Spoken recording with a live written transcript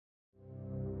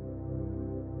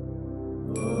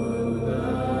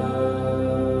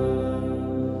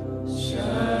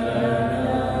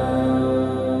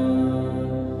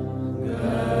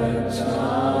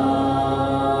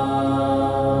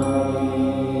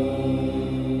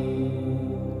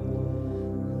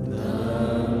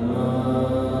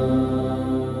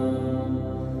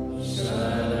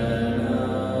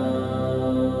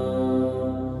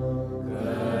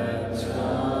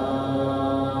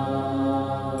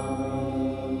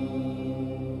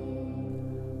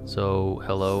So,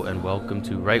 hello and welcome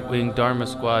to Right Wing Dharma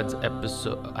Squad's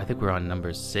episode. I think we're on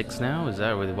number 6 now. Is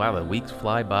that wow? The weeks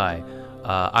fly by.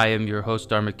 I am your host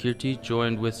Dharma Kirti,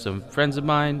 joined with some friends of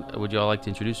mine. Would you all like to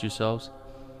introduce yourselves?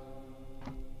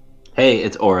 Hey,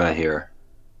 it's Aura here.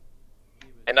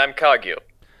 And I'm Kagyu.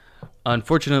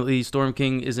 Unfortunately, Storm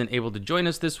King isn't able to join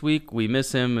us this week. We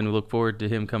miss him and we look forward to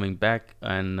him coming back.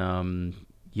 And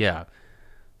yeah,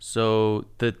 so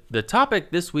the topic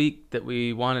this week that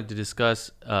we wanted to discuss,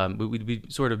 we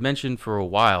sort of mentioned for a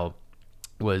while,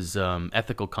 was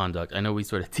ethical conduct. I know we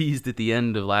sort of teased at the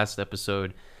end of last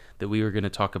episode that we were going to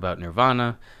talk about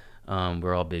nirvana.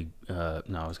 We're all big. No,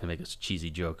 I was going to make a cheesy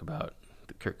joke about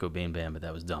the Kurt Cobain band, but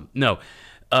that was dumb. No,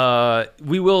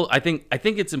 we will. I think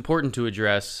it's important to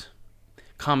address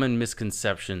common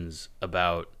misconceptions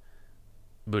about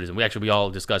Buddhism. We all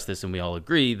discuss this and we all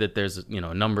agree that there's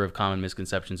a number of common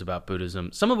misconceptions about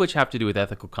Buddhism, some of which have to do with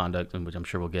ethical conduct, and which I'm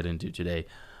sure we'll get into today.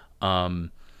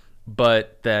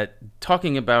 But that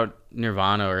talking about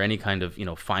nirvana or any kind of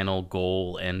final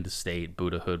goal, end state,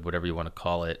 Buddhahood, whatever you want to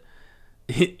call it,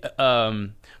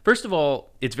 first of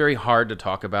all, it's very hard to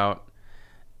talk about,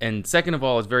 and second of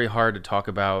all, it's very hard to talk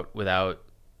about without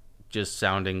just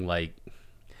sounding like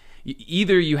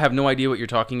either you have no idea what you're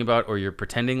talking about or you're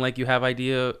pretending like you have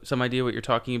some idea what you're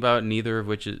talking about, neither of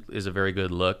which is a very good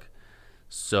look.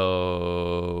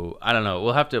 So I don't know.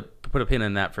 We'll have to put a pin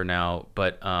in that for now.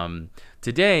 But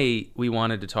today we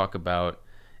wanted to talk about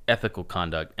ethical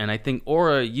conduct, and I think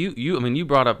Aura, you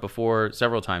brought up before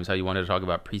several times how you wanted to talk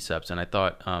about precepts, and I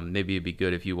thought maybe it'd be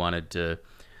good if you wanted to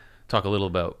talk a little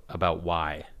about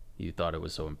why you thought it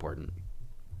was so important.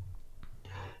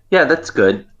 Yeah, that's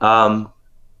good.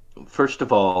 First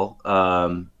of all,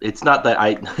 it's not that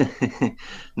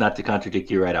not to contradict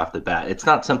you right off the bat, it's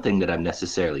not something that I'm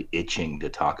necessarily itching to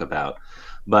talk about,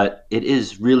 but it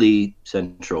is really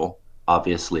central,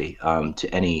 obviously, to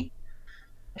any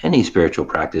spiritual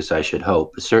practice, I should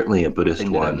hope, certainly a Buddhist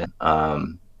one.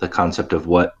 The concept of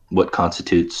what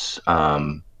constitutes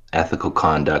ethical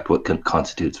conduct, what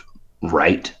constitutes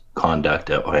right conduct,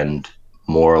 and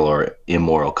moral or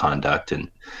immoral conduct,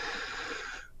 and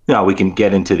we can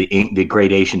get into the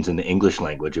gradations in the English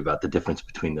language about the difference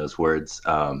between those words,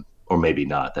 or maybe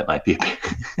not. That might be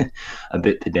a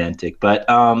bit pedantic, but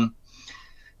I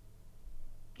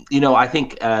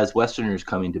think as Westerners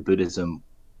coming to Buddhism,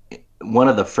 one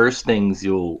of the first things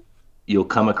you'll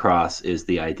come across is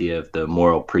the idea of the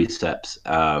moral precepts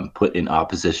put in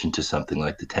opposition to something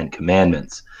like the Ten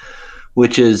Commandments,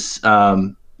 which is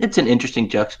it's an interesting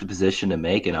juxtaposition to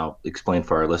make, and I'll explain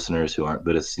for our listeners who aren't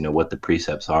Buddhists, what the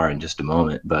precepts are in just a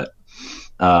moment. But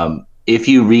if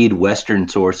you read Western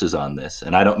sources on this,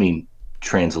 and I don't mean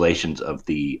translations of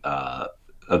the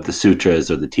sutras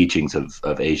or the teachings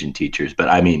of Asian teachers, but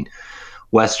I mean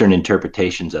Western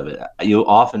interpretations of it, you'll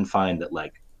often find that,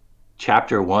 like,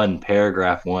 chapter 1,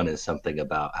 paragraph 1 is something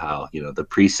about how the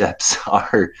precepts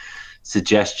are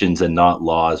suggestions and not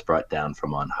laws brought down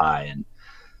from on high, and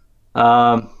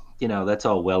that's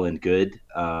all well and good.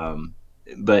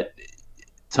 But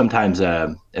sometimes,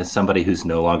 as somebody who's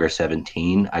no longer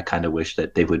 17, I kind of wish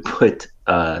that they would put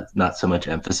not so much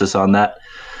emphasis on that.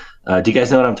 Do you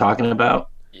guys know what I'm talking about?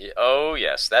 Oh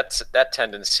yes, that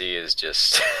tendency is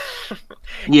just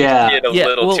Yeah, you see it a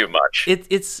little too much.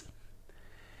 It's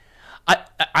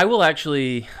I will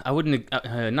actually, I wouldn't,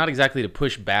 not exactly to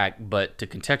push back, but to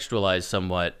contextualize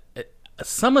somewhat.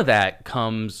 Some of that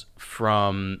comes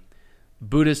from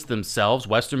Buddhists themselves,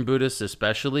 Western Buddhists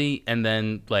especially, and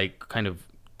then like kind of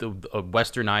a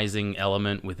westernizing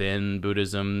element within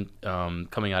Buddhism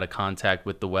coming out of contact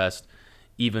with the West,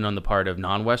 even on the part of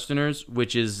non-Westerners,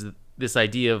 which is this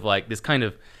idea of like this kind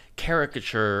of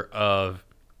caricature of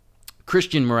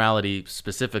Christian morality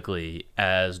specifically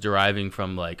as deriving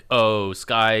from like, oh,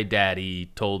 Sky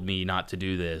Daddy told me not to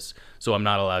do this, so I'm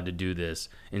not allowed to do this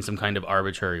in some kind of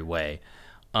arbitrary way.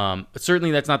 But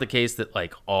certainly that's not the case that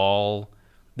like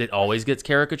that always gets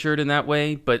caricatured in that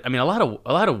way. But I mean, a lot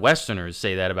of Westerners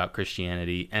say that about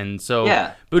Christianity, and so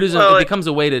yeah. Buddhism, Well, it becomes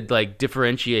a way to like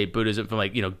differentiate Buddhism from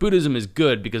like Buddhism is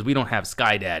good because we don't have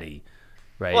Sky Daddy,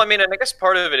 right? Well, I mean, and I guess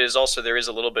part of it is also there is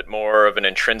a little bit more of an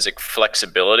intrinsic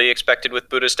flexibility expected with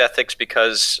Buddhist ethics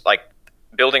because, like,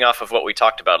 building off of what we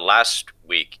talked about last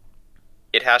week,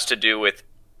 it has to do with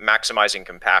maximizing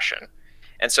compassion.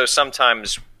 And so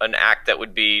sometimes an act that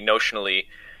would be notionally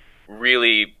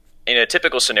really, in a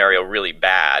typical scenario, really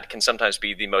bad can sometimes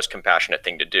be the most compassionate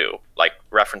thing to do. Like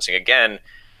referencing again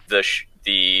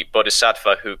the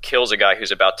bodhisattva who kills a guy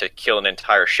who's about to kill an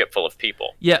entire ship full of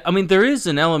people. Yeah, I mean, there is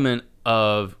an element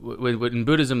of in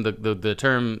Buddhism, the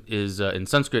term is in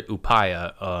Sanskrit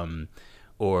upaya,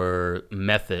 or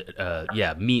method.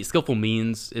 Skillful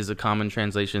means is a common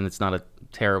translation. It's not a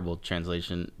terrible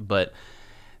translation, but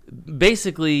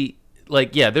basically,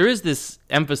 there is this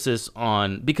emphasis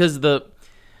on, because the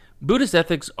Buddhist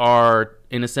ethics are,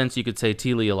 in a sense, you could say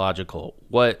teleological.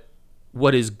 What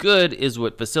is good is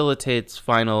what facilitates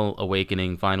final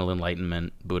awakening, final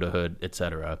enlightenment, Buddhahood,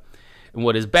 etc. And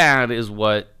what is bad is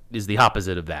what is the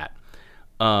opposite of that.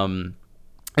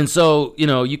 And so,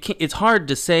 you can't, it's hard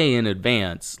to say in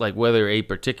advance, whether a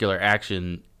particular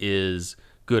action is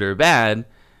good or bad,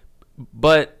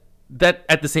 but that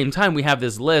at the same time, we have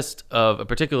this a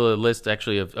particular list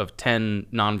actually of 10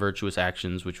 non-virtuous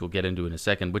actions, which we'll get into in a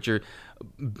second, which are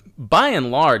by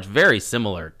and large very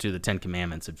similar to the 10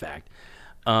 Commandments, in fact.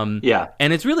 And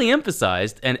it's really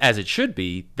emphasized, and as it should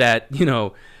be, that,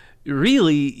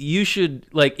 really you should,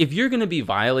 if you're going to be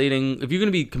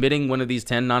committing one of these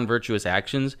 10 non-virtuous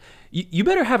actions, you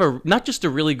better have not just a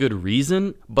really good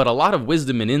reason, but a lot of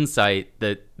wisdom and insight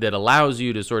that allows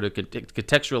you to sort of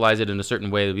contextualize it in a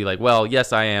certain way to be like, well,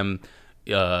 yes, I am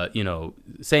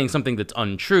saying something that's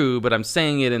untrue, but I'm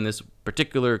saying it in this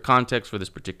particular context for this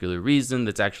particular reason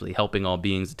that's actually helping all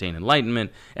beings attain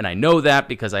enlightenment. And I know that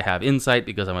because I have insight,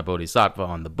 because I'm a bodhisattva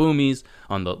on the bhumis,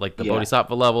 on the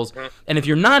bodhisattva levels. And if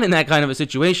you're not in that kind of a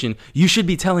situation, you should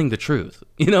be telling the truth.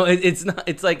 It's not,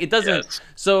 it's like, it doesn't. Yes.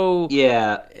 So you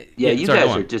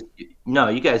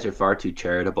guys are far too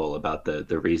charitable about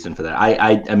the reason for that.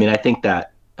 I mean, I think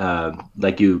that,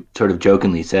 like you sort of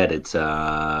jokingly said, it's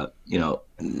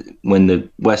when the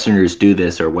Westerners do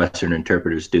this, or Western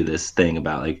interpreters do this thing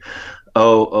about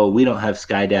we don't have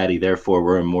Sky Daddy, therefore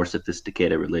we're a more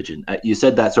sophisticated religion. You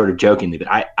said that sort of jokingly, but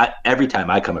I every time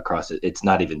I come across it, it's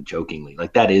not even jokingly.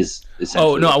 That is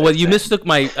essentially. Oh no! Well, you mistook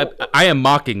my. I am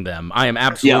mocking them. I am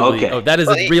absolutely. Yeah, okay. That is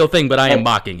a real thing, but I am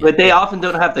mocking it. But they often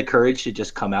don't have the courage to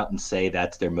just come out and say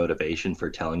that's their motivation for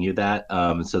telling you that.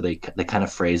 So they kind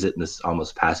of phrase it in this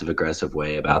almost passive aggressive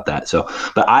way about that. So,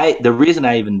 but the reason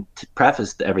I even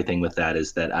prefaced everything with that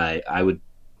is that I would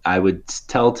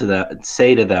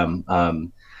say to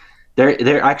them,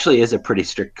 there actually is a pretty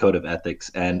strict code of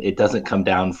ethics, and it doesn't come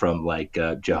down from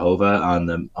Jehovah on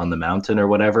the mountain or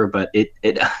whatever, but it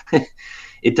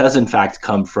it does in fact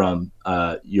come from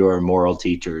your moral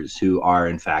teachers, who are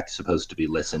in fact supposed to be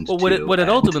listened to. What it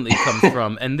ultimately comes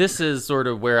from, and this is sort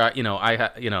of where I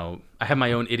have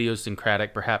my own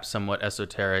idiosyncratic, perhaps somewhat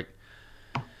esoteric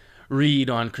read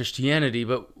on Christianity,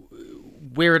 but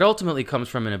where it ultimately comes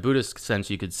from in a Buddhist sense,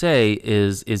 you could say,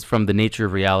 is from the nature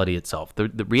of reality itself.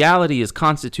 The reality is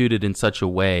constituted in such a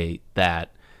way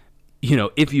that,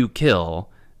 if you kill,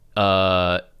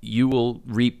 you will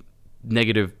reap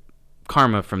negative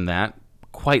karma from that.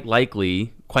 Quite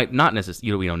likely, not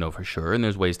necessarily, we don't know for sure, and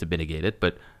there's ways to mitigate it.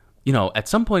 But, at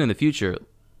some point in the future,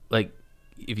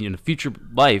 if in a future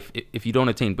life, if you don't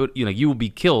attain Buddha, you will be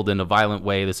killed in a violent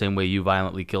way, the same way you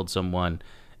violently killed someone,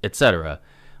 etc.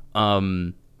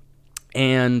 What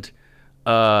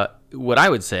I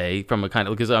would say from a kind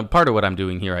of, because part of what I'm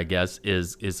doing here, I guess,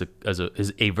 is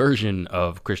a version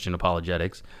of Christian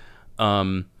apologetics.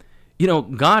 God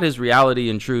is reality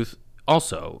and truth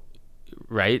also,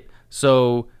 right?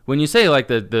 So when you say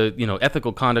the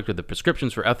ethical conduct, or the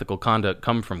prescriptions for ethical conduct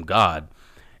come from God,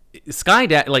 Sky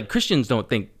Dad, Christians don't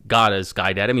think God is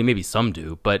Sky Dad. I mean, maybe some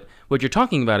do, but what you're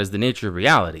talking about is the nature of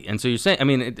reality. And so you're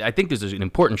saying, I think there's an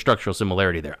important structural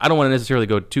similarity there. I don't want to necessarily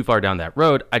go too far down that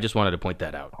road. I just wanted to point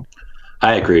that out.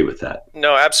 I agree with that.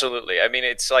 No, absolutely. I mean,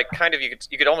 it's kind of,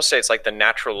 you could almost say it's like the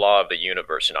natural law of the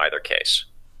universe in either case.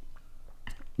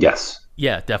 Yes.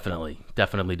 Yeah, definitely.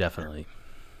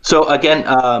 So again,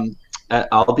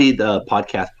 I'll be the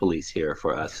podcast police here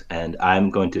for us, and I'm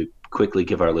going to quickly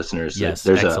give our listeners,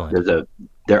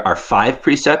 there are 5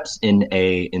 precepts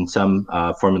in some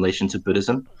formulations of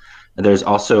Buddhism, and there's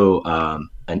also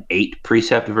an 8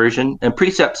 precept version, and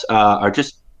precepts are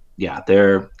just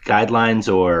they're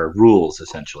guidelines or rules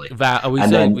essentially.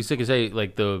 We say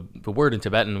the word in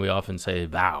Tibetan, we often say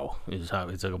vow is how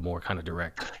it's a more kind of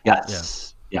direct.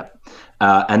 Yes. Yeah.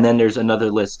 And then there's another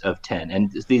list of 10,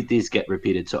 and these get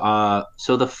repeated. So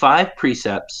the 5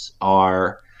 precepts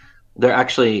they're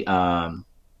actually,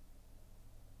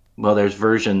 there's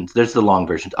versions. There's the long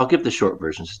versions. I'll give the short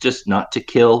versions. It's just not to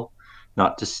kill,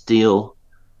 not to steal,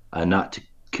 not to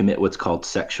commit what's called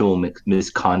sexual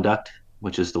misconduct,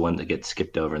 which is the one that gets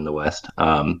skipped over in the West,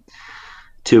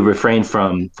 to refrain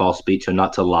from false speech, so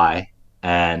not to lie,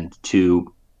 and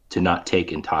to not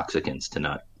take intoxicants, to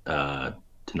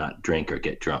not drink or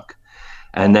get drunk.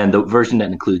 And then the version that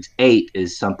includes 8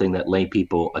 is something that lay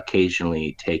people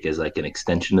occasionally take as an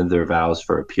extension of their vows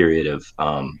for a period of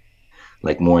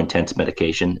more intense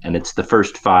medication. And it's the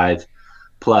first 5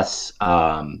 plus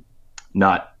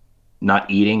not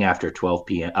eating after 12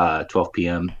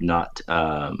 p.m., not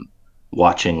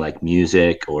watching like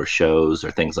music or shows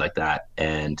or things like that,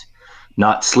 and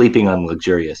not sleeping on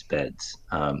luxurious beds.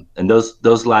 And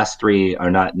those last three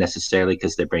are not necessarily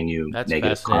because they bring you That's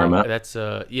negative fascinating. karma. That's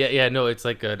no, it's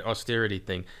like an austerity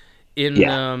thing.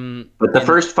 Yeah, but the In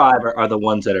first five are the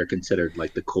ones that are considered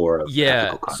like the core of Yeah,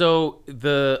 ethical karma. so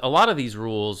a lot of these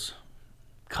rules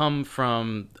come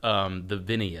from the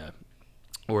Vinaya,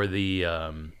 or the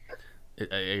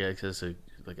I guess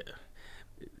like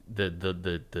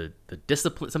the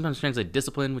discipline. Sometimes translate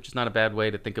discipline, which is not a bad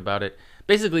way to think about it.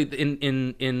 Basically,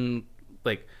 in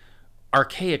like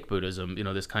archaic Buddhism,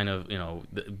 this kind of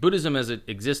Buddhism as it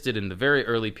existed in the very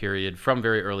early period, from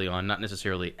very early on, not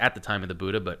necessarily at the time of the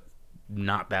Buddha, but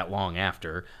not that long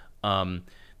after.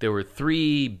 There were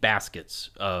three baskets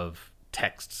of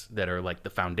texts that are like the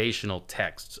foundational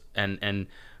texts, and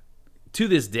to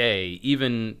this day,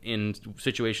 even in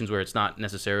situations where it's not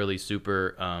necessarily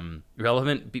super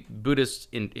relevant, Buddhists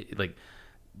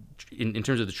in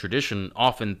terms of the tradition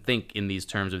often think in these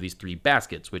terms of these three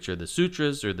baskets, which are the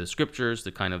sutras or the scriptures,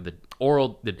 the kind of the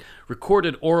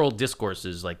recorded oral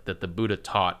discourses like that the Buddha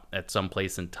taught at some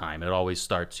place in time. It always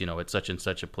starts, at such and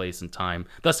such a place in time.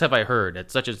 Thus have I heard,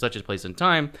 at such and such a place in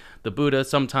time, the Buddha,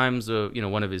 sometimes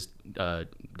one of his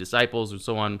disciples or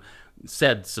so on,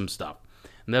 said some stuff.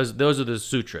 And those are the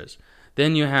sutras.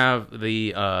 Then you have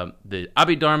the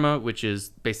Abhidharma, which is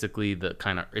basically the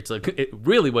kind of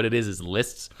really what it is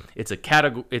lists. It's a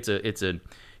category. It's a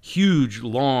huge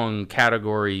long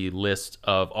category list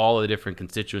of all the different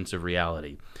constituents of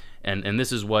reality, and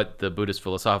this is what the Buddhist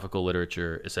philosophical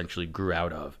literature essentially grew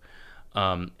out of.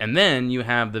 And then you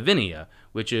have the Vinaya,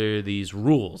 which are these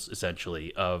rules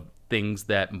essentially of things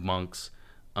that monks,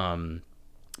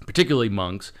 particularly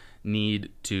monks, need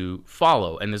to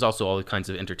follow. And there's also all kinds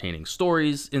of entertaining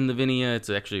stories in the Vinaya. It's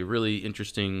actually a really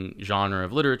interesting genre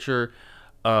of literature.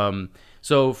 So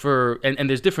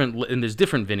there's different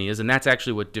Vinayas, and that's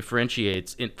actually what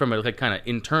differentiates from a kind of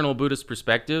internal Buddhist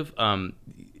perspective.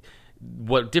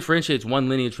 What differentiates one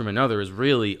lineage from another is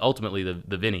really ultimately the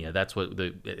Vinaya. That's what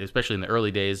especially in the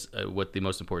early days, what the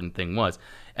most important thing was.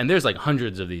 And there's like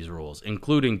hundreds of these rules,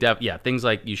 including things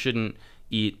like you shouldn't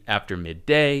eat after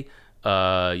midday.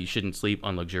 You shouldn't sleep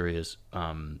on luxurious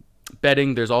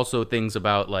bedding. There's also things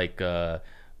about like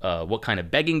what kind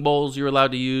of begging bowls you're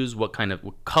allowed to use, what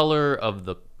color of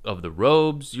the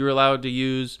robes you're allowed to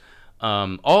use,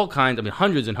 all kinds. I mean,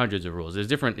 hundreds and hundreds of rules. There's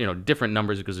different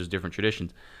numbers because there's different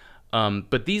traditions.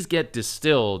 But these get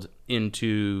distilled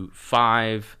into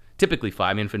typically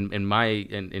five. I mean,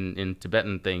 in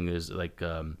Tibetan thing is like.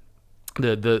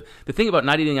 The thing about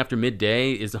not eating after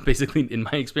midday is basically, in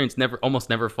my experience, almost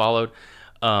never followed.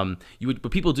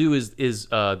 What people do is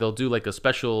they'll do like a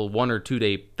special 1 or 2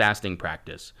 day fasting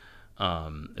practice,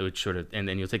 which and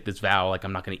then you'll take this vow like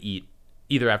I'm not going to eat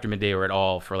either after midday or at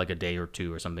all for like a day or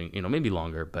two or something, maybe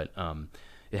longer, but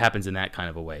it happens in that kind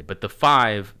of a way. But the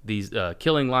five, these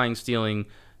killing, lying, stealing,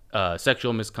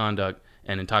 sexual misconduct,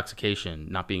 and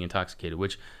intoxication, not being intoxicated,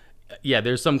 which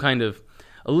there's some kind of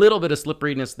a little bit of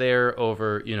slipperiness there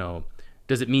over,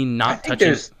 does it mean not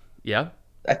touching? Yeah.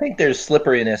 I think there's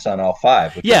slipperiness on all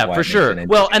five. Yeah, for sure.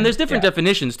 Well, and there's different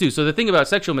definitions too. So the thing about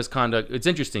sexual misconduct, it's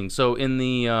interesting. So in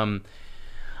the,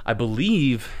 I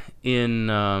believe in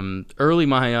early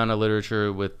Mahayana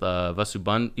literature with either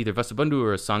Vasubandhu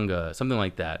or Asanga, something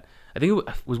like that. I think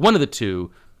it was one of the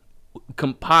two.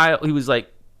 He was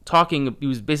like talking. He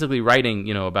was basically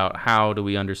writing, about how do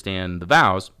we understand the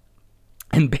vows.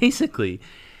 And basically,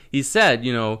 he said,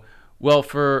 well,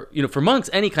 for monks,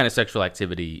 any kind of sexual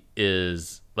activity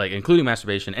is like, including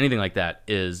masturbation, anything like that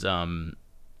is, and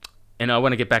I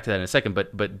want to get back to that in a second,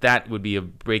 but that would be a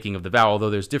breaking of the vow. Although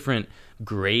there's different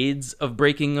grades of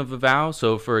breaking of a vow.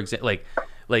 So, for example,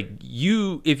 like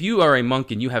if you are a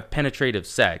monk and you have penetrative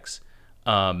sex,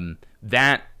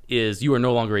 that is, you are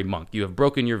no longer a monk. You have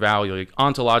broken your vow. You like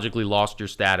ontologically lost your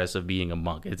status of being a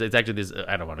monk. It's actually this.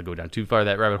 I don't want to go down too far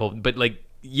that rabbit hole, but like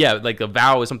a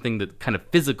vow is something that kind of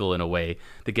physical in a way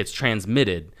that gets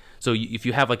transmitted. So if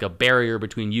you have like a barrier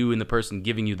between you and the person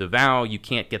giving you the vow, you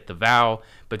can't get the vow.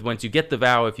 But once you get the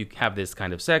vow, if you have this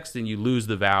kind of sex, then you lose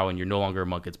the vow and you're no longer a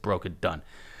monk. It's broken, done.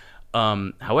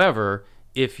 However,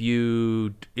 if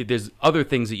there's other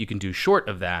things that you can do short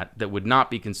of that would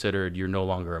not be considered you're no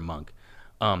longer a monk.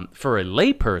 For a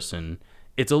layperson,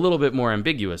 it's a little bit more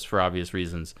ambiguous for obvious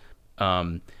reasons.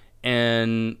 And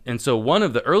so one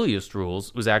of the earliest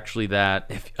rules was actually that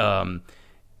if,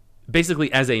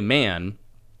 basically as a man,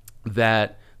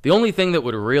 that The only thing that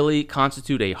would really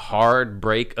constitute a hard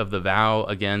break of the vow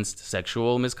against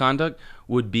sexual misconduct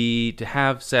would be to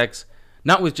have sex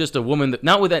not with just a woman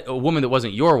not with a woman that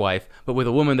wasn't your wife, but with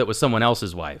a woman that was someone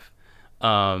else's wife.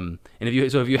 And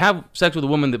if you have sex with a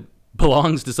woman that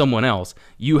belongs to someone else,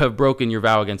 you have broken your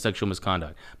vow against sexual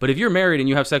misconduct. But if you're married and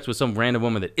you have sex with some random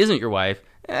woman that isn't your wife,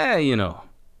 you know.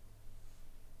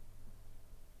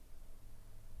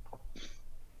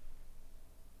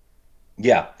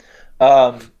 Yeah.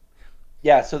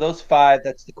 Yeah, so those five,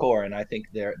 that's the core, and I think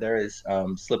there is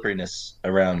slipperiness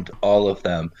around all of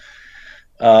them,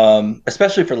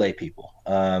 especially for lay people,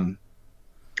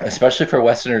 especially for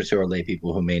Westerners who are lay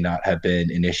people who may not have been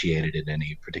initiated in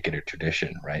any particular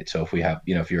tradition, right? So if we have,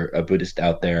 if you're a Buddhist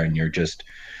out there and you're just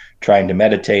trying to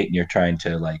meditate and you're trying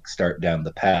to like start down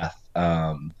the path,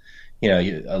 a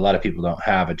lot of people don't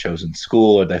have a chosen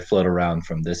school or they float around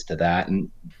from this to that, and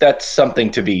that's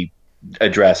something to be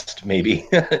addressed maybe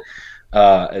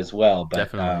as well.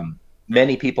 But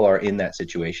many people are in that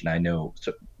situation. I know,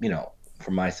 so, for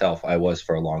myself, I was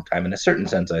for a long time. In a certain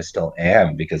sense, I still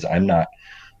am, because I'm not,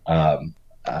 I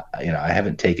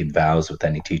haven't taken vows with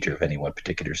any teacher of any one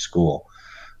particular school.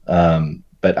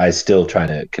 But I still try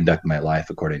to conduct my life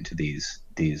according to these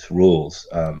rules.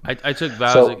 I took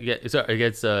vows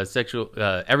against sexual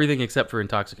everything except for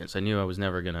intoxicants. I knew I was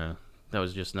never gonna. That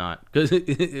was just not because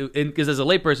as a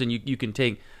layperson you can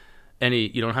take any.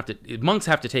 You don't have to. Monks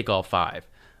have to take all five,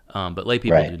 but lay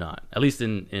people do not. At least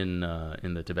in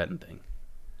the Tibetan thing.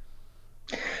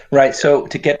 Right. So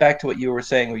to get back to what you were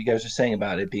saying, what you guys were saying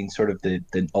about it being sort of the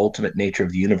ultimate nature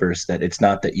of the universe, that it's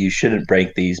not that you shouldn't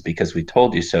break these because we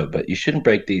told you so, but you shouldn't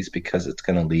break these because it's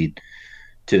going to lead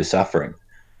to suffering,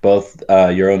 both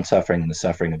your own suffering and the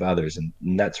suffering of others. And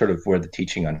that's sort of where the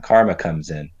teaching on karma comes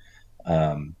in.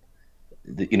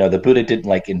 The Buddha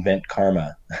didn't invent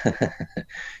karma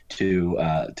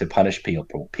to punish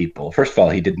people. First of all,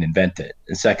 he didn't invent it,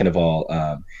 and second of all,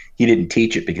 he didn't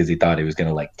teach it because he thought he was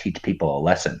going to teach people a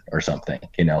lesson or something.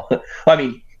 I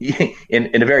mean,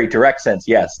 in a very direct sense,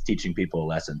 yes, teaching people a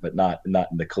lesson, but not in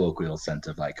the colloquial sense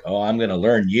of I'm going to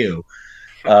learn you.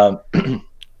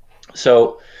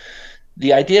 So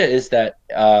the idea is that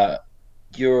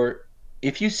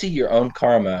if you see your own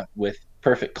karma with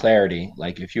perfect clarity,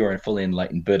 like if you are a fully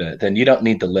enlightened Buddha, then you don't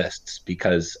need the lists,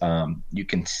 because you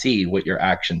can see what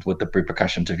the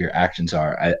repercussions of your actions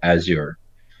are as you're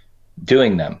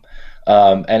doing them.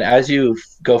 And as you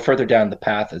go further down the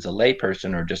path as a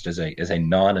layperson or just as a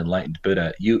non-enlightened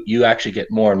Buddha, you actually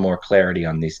get more and more clarity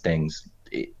on these things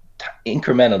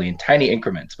incrementally, in tiny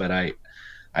increments. But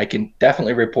I can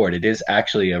definitely report it is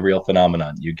actually a real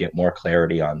phenomenon. You get more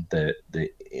clarity on the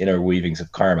inner weavings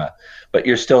of karma, but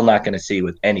you're still not going to see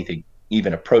with anything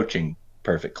even approaching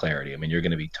perfect clarity. I mean, you're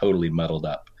going to be totally muddled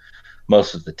up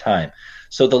most of the time.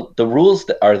 So the rules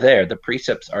that are there, the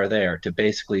precepts are there to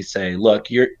basically say,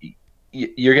 look, you're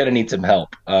going to need some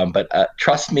help, but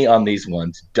trust me on these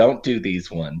ones. Don't do these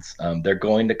ones. They're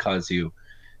going to cause you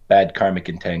bad karmic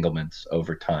entanglements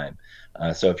over time.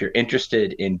 So if you're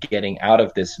interested in getting out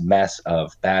of this mess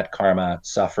of bad karma,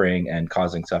 suffering, and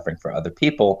causing suffering for other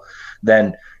people,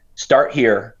 then start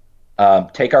here,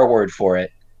 take our word for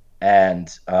it, and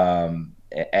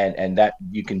that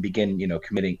you can begin,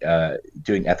 committing,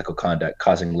 doing ethical conduct,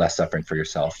 causing less suffering for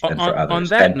yourself and for others. On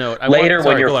that note, when you're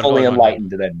fully enlightened,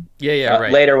 then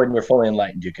right. Later when you're fully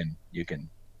enlightened, you can.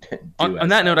 On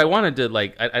that note, I wanted to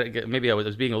maybe I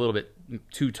was being a little bit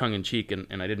too tongue in cheek,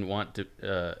 and I didn't want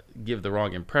to give the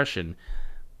wrong impression.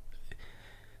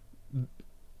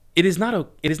 It is not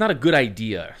a good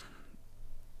idea.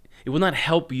 It will not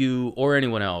help you or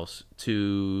anyone else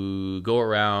to go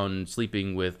around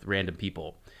sleeping with random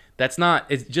people. That's not.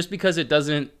 It's just because it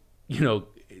doesn't.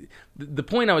 The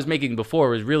point I was making before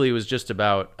was just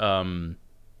about.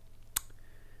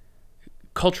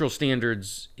 Cultural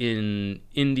standards in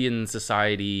Indian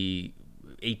society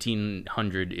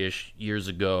 1800-ish years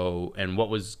ago, and what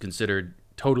was considered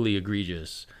totally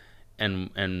egregious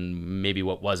and maybe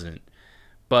what wasn't.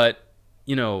 But,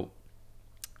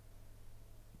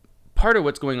 part of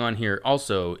what's going on here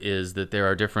also is that there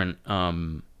are different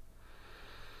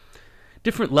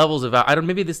levels of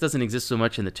maybe this doesn't exist so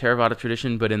much in the Theravada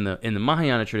tradition, but in the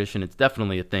Mahayana tradition, it's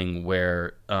definitely a thing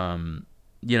where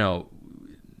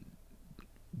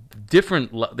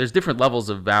there's different levels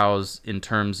of vows in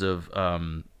terms of,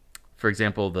 for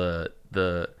example,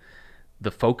 the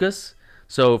focus.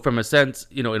 So from a sense,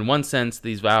 in one sense,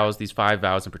 these 5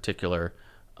 vows in particular,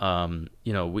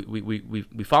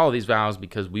 we follow these vows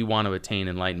because we want to attain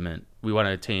enlightenment. We want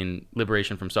to attain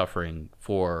liberation from suffering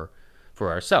for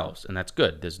ourselves, and that's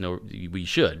good. We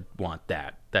should want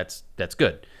that. That's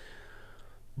good.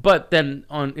 But then,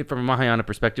 from a Mahayana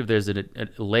perspective, there's a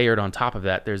layered on top of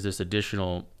that. There's this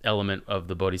additional element of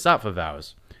the Bodhisattva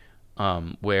vows,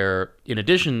 where in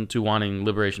addition to wanting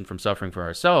liberation from suffering for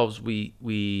ourselves,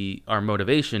 our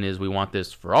motivation is we want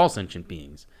this for all sentient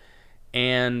beings.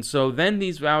 And so then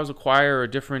these vows acquire a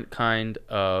different kind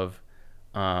of,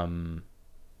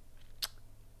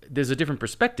 there's a different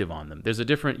perspective on them. There's a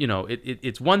different,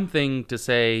 it's one thing to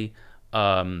say,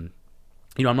 I'm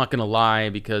not going to lie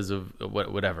because of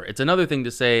whatever. It's another thing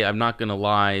to say I'm not going to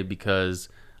lie because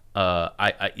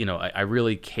I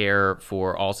really care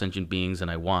for all sentient beings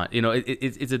and I want,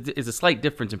 it's a slight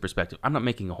difference in perspective. I'm not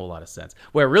making a whole lot of sense.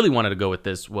 Where I really wanted to go with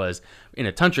this was in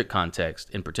a tantric context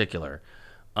in particular,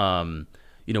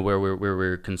 where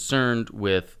we're concerned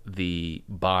with the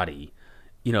body.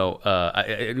 We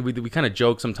kind of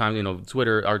joke sometimes.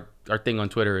 Twitter, our thing on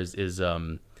Twitter is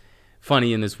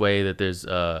funny in this way that there's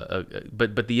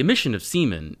but the emission of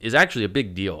semen is actually a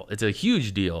big deal. It's a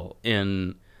huge deal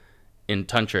in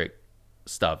tantric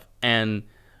stuff, and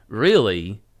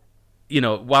really,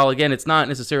 while again it's not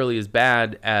necessarily as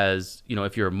bad as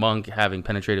if you're a monk having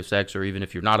penetrative sex, or even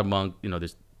if you're not a monk,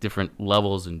 there's different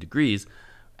levels and degrees.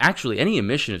 Actually, any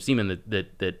emission of semen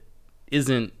that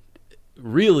isn't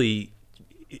really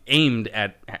aimed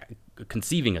at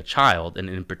conceiving a child, and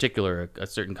in particular a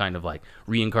certain kind of like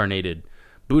reincarnated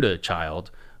Buddha child,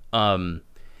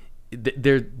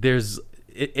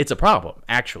 it's a problem.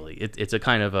 Actually, it's a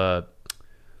kind of a,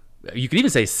 you could even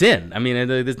say sin. I mean,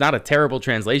 it's not a terrible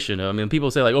translation. I mean,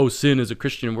 people say like, oh, sin is a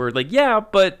Christian word. Like, yeah,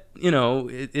 but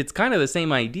it's kind of the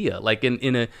same idea. Like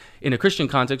in a Christian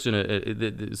context,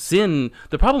 sin.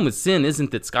 The problem with sin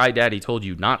isn't that Sky Daddy told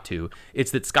you not to.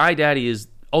 It's that Sky Daddy is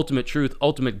ultimate truth,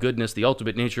 ultimate goodness, the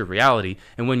ultimate nature of reality.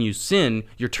 And when you sin,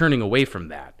 you're turning away from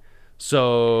that.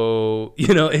 So,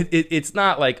 it's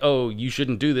not like, oh, you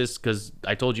shouldn't do this because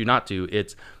I told you not to.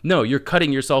 It's, no, you're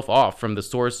cutting yourself off from the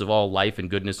source of all life and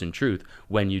goodness and truth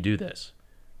when you do this.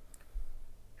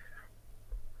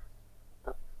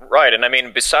 Right, and I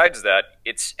mean, besides that,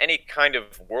 it's any kind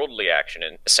of worldly action,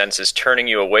 in a sense, is turning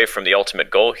you away from the ultimate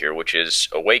goal here, which is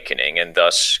awakening, and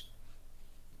thus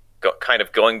kind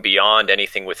of going beyond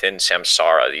anything within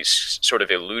samsara, these sort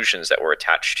of illusions that we're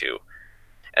attached to.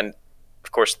 And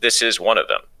of course, this is one of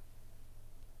them.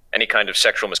 Any kind of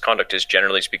sexual misconduct is,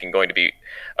 generally speaking, going to be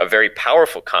a very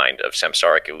powerful kind of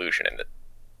samsaric illusion.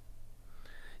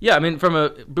 Yeah, I mean, from a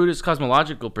Buddhist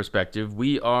cosmological perspective,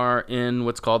 we are in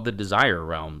what's called the desire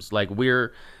realms. Like,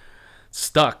 we're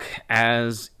stuck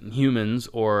as humans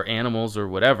or animals or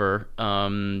whatever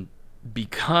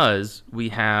because we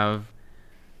have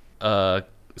a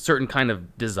certain kind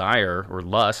of desire or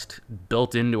lust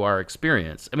built into our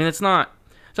experience. I mean, it's not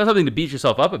something to beat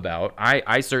yourself up about.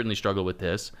 I certainly struggle with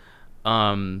this.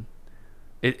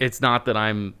 It's not that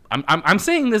I'm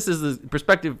saying this is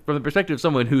from the perspective of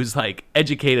someone who's like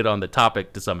educated on the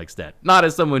topic to some extent, not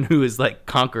as someone who has like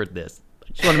conquered this.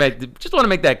 Just want to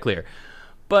make that clear.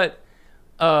 But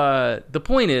the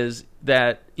point is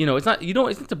that it's not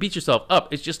to beat yourself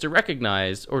up. It's just to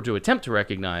recognize, or to attempt to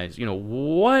recognize,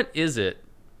 what is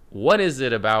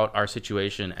it about our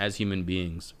situation as human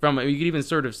beings? You could even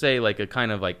sort of say like a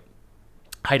kind of like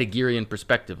Heideggerian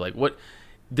perspective, like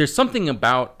there's something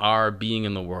about our being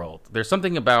in the world. There's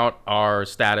something about our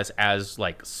status as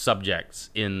like subjects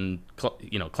in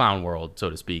clown world, so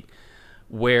to speak,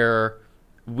 where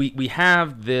we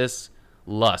have this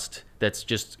lust that's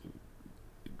just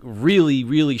really,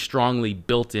 really strongly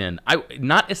built in.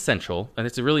 Not essential, and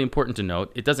it's really important to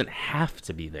note. It doesn't have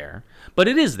to be there, but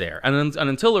it is there. And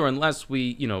until or unless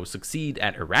we, succeed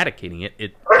at eradicating it,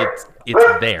 it's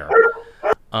there.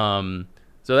 So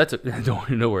that's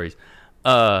no worries.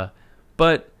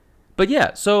 But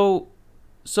yeah. So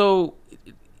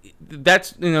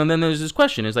that's and then there's this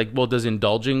question: is like, well, does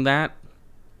indulging that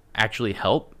actually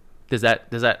help? Does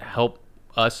that help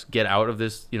us get out of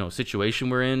this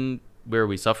situation we're in, where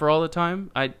we suffer all the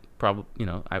time? I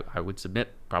would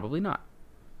submit probably not.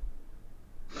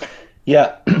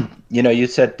 Yeah, you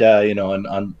said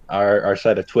on our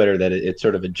side of Twitter that it's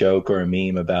sort of a joke or a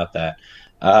meme about that,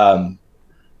 and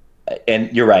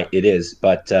you're right, it is.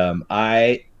 But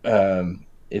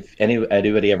if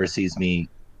anybody ever sees me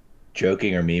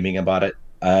joking or memeing about it,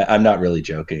 I'm not really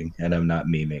joking, and I'm not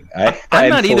memeing. I'm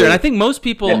not either, and I think most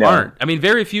people aren't. I mean,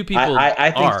 very few people.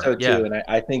 I think are. So too, yeah. And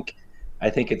I think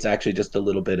it's actually just a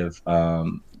little bit of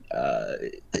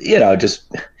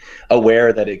just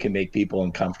aware that it can make people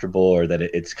uncomfortable, or that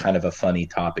it's kind of a funny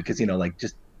topic, because like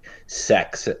just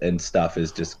sex and stuff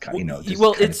is just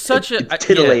it's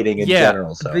titillating in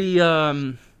general. So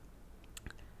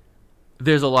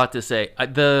there's a lot to say.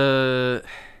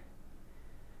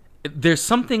 there's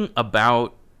something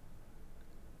about,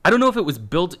 I don't know if it was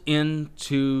built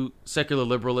into secular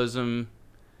liberalism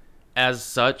as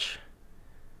such.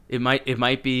 It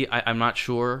might be. I'm not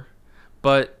sure,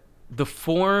 but the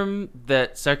form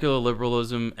that secular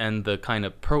liberalism and the kind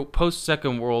of post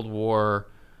Second World War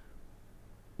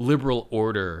liberal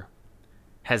order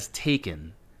has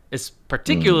taken, is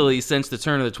particularly since the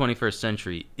turn of the 21st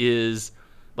century, is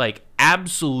like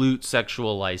absolute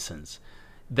sexual license.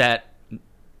 That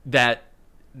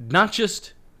not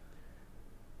just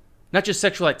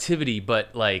sexual activity,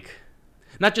 but like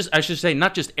not just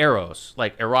eros,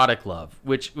 like erotic love,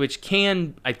 which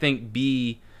can, I think,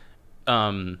 be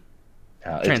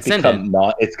transcendent.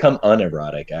 It's come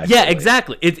unerotic, actually. Yeah,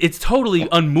 exactly. It's totally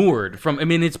unmoored from. I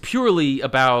mean, it's purely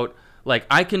about like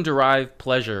I can derive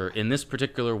pleasure in this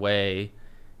particular way,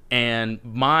 and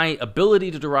my ability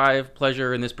to derive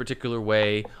pleasure in this particular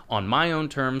way on my own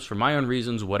terms, for my own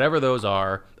reasons, whatever those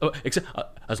are, except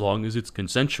as long as it's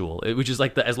consensual, which is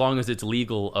like the as long as it's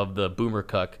legal of the boomer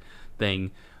cuck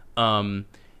thing,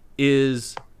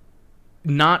 is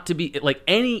not to be like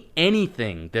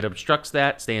anything that obstructs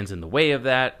that, stands in the way of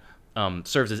that,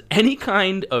 serves as any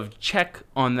kind of check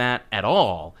on that at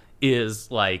all,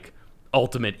 is like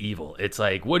ultimate evil. It's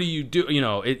like, what do you do? You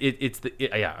know,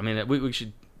 yeah. I mean, we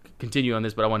should continue on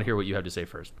this, but I want to hear what you have to say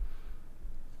first.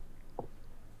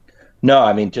 No,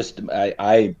 I mean, just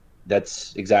I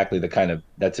that's exactly the kind of,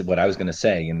 that's what I was going to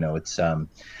say. You know, it's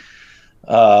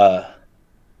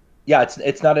yeah,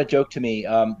 it's not a joke to me.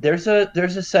 There's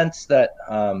a sense that,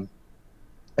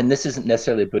 and this isn't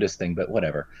necessarily a Buddhist thing, but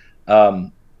whatever.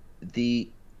 The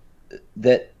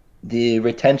that the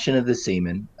retention of the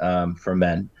semen for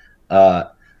men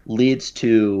leads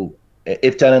to,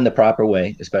 if done in the proper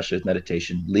way, especially with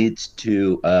meditation, leads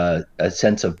to a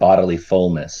sense of bodily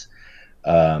fullness,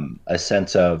 a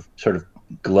sense of sort of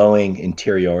glowing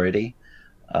interiority.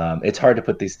 It's hard to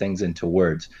put these things into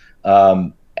words,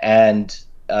 and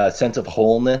a sense of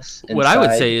wholeness inside. What I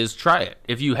would say is try it.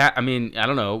 If you have, I mean, I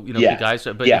don't know, you guys,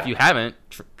 but if you haven't,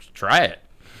 try it.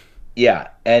 Yeah,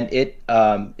 and it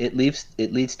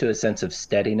leads to a sense of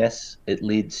steadiness. It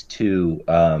leads to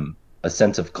a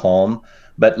sense of calm,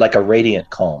 but like a radiant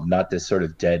calm, not this sort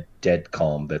of dead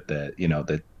calm that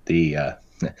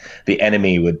the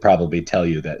enemy would probably tell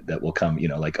you that will come. You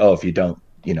know, like, oh, if you don't,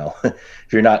 if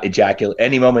you're not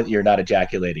any moment you're not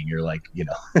ejaculating, you're like,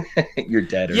 you're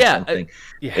dead or something.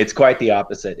 It's quite the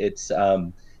opposite. It's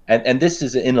and this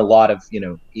is in a lot of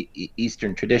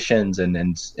Eastern traditions, and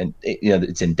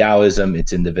it's in Taoism,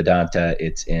 it's in the Vedanta,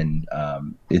 it's in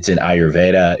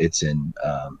Ayurveda, it's in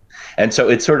and so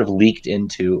it's sort of leaked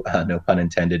into no pun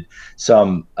intended,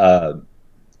 some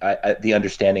the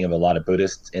understanding of a lot of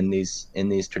Buddhists in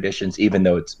these traditions, even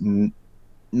though it's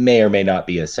may or may not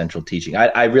be a central teaching.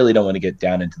 I really don't want to get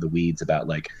down into the weeds about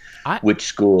which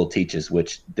school teaches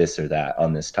which this or that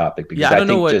on this topic, because I don't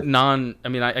know what I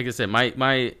mean, like I said,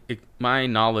 my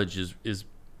knowledge is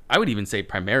I would even say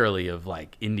primarily of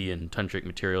like Indian tantric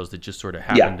materials that just sort of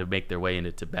happen to make their way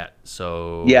into Tibet.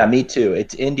 So yeah, me too.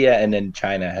 It's India, and then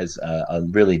China has a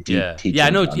really deep teaching. Yeah, I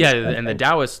know. Yeah, and the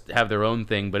Taoists have their own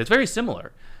thing, but it's very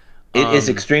similar. It is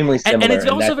extremely similar, and it's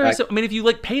also very. I mean, if you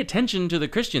pay attention to the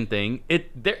Christian thing,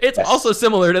 it's also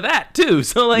similar to that too.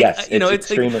 So it's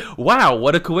like, wow,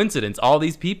 what a coincidence! All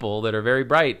these people that are very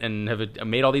bright and have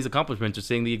made all these accomplishments are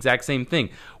saying the exact same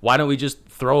thing. Why don't we just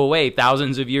throw away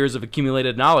thousands of years of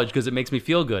accumulated knowledge because it makes me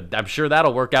feel good? I'm sure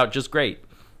that'll work out just great.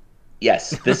 Yes,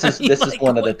 this is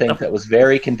one of the things that was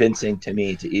very convincing to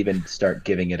me to even start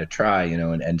giving it a try,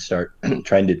 and start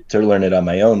trying to learn it on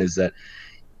my own.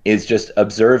 Is just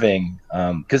observing,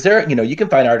 because you can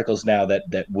find articles now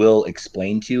that will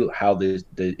explain to you how the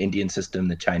Indian system,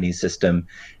 the Chinese system,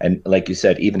 and like you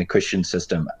said, even the Christian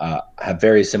system have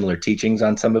very similar teachings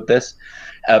on some of this.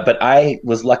 But I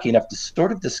was lucky enough to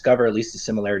sort of discover at least the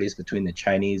similarities between the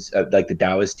Chinese, like the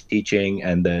Taoist teaching,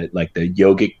 and the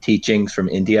yogic teachings from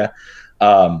India.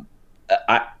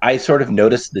 I sort of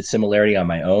noticed the similarity on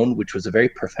my own, which was a very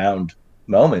profound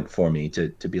moment for me to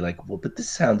be like, well, but this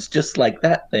sounds just like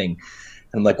that thing.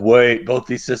 And I'm like, wait, both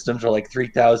these systems are like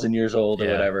 3,000 years old or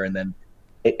whatever. And then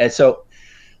so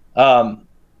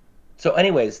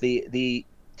anyways, to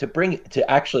bring it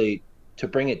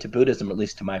to Buddhism, at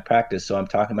least to my practice, so I'm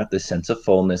talking about this sense of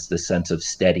fullness, this sense of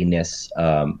steadiness.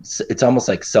 It's almost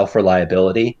like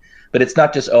self-reliability, but it's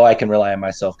not just, oh, I can rely on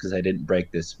myself because I didn't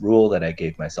break this rule that I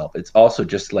gave myself. It's also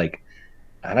just like,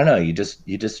 I don't know, you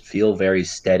just feel very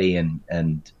steady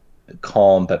and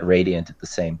calm, but radiant at the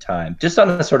same time, just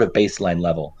on a sort of baseline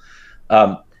level.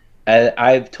 And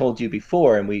I've told you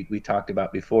before, and we talked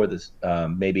about before this,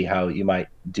 maybe how you might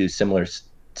do similar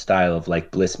style of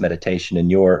like bliss meditation in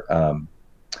your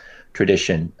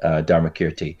tradition,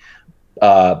 Dharmakirti.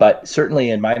 But certainly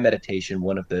in my meditation,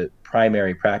 one of the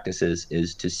primary practices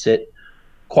is to sit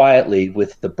quietly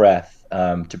with the breath,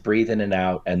 to breathe in and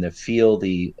out, and to feel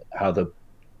how the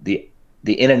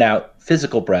in and out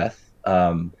physical breath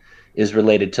is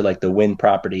related to like the wind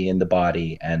property in the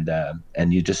body,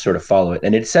 and you just sort of follow it.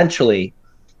 And it essentially,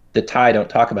 the Thai don't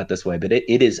talk about this way, but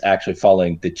it is actually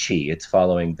following the chi. It's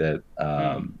following the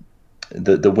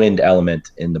wind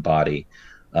element in the body,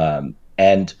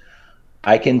 and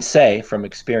I can say from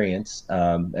experience,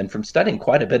 and from studying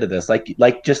quite a bit of this,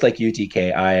 just like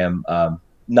UTK, I am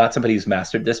not somebody who's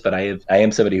mastered this, but I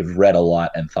am somebody who's read a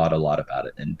lot and thought a lot about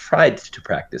it and tried to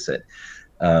practice it.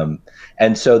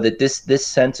 And so that this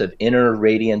sense of inner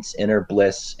radiance, inner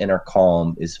bliss, inner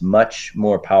calm is much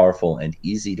more powerful and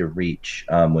easy to reach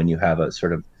when you have a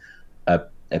sort of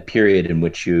a period in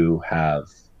which you've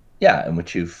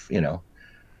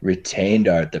retained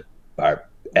our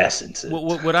essences.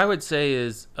 What I would say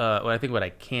is, what I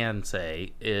can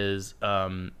say is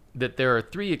that there are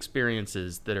 3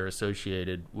 experiences that are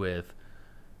associated with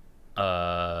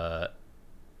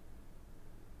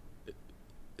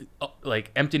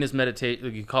like emptiness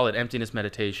meditation. You call it emptiness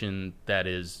meditation that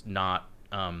is not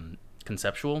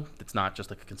conceptual. It's not just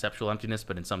like a conceptual emptiness,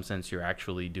 but in some sense you're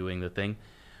actually doing the thing,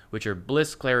 which are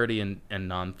bliss, clarity, and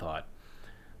non-thought.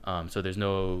 So there's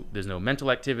no mental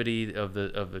activity of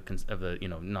the you're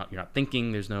not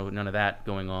thinking. There's none of that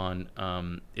going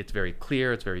on. It's very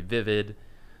clear. It's very vivid,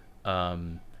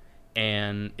 and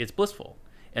it's blissful.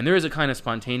 And there is a kind of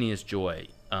spontaneous joy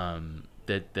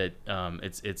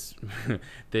it's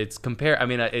it's compare. I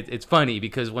mean, it's funny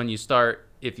because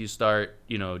if you start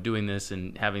doing this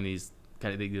and having these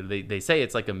kind of, they say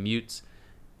it's like a mute's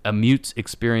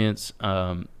experience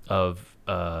of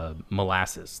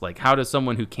molasses. Like, how does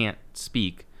someone who can't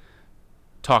speak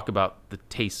talk about the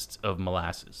taste of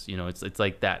molasses? It's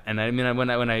like that. And I mean,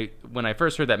 when I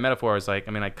first heard that metaphor, I was like,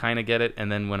 I mean, I kind of get it.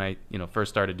 And then when I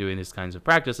first started doing these kinds of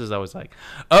practices, I was like,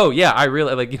 oh yeah, I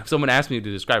really like. If someone asked me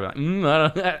to describe it, I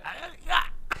don't.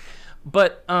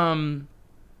 But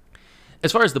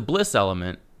as far as the bliss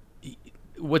element,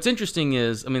 what's interesting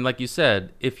is, I mean, like you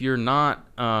said, if you're not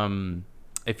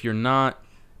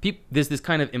there's this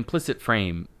kind of implicit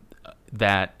frame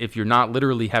that if you're not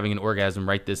literally having an orgasm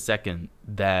right this second,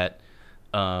 that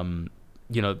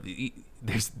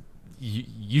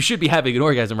you should be having an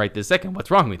orgasm right this second.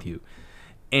 What's wrong with you?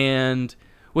 And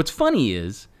what's funny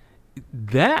is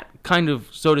that kind of,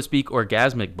 so to speak,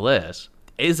 orgasmic bliss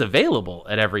is available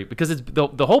because it's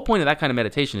the whole point of that kind of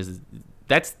meditation is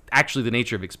that's actually the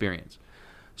nature of experience.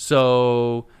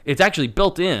 So it's actually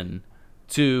built in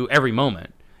to every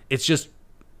moment. It's just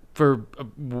for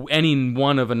any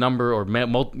one of a number or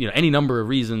any number of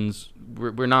reasons,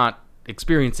 we're not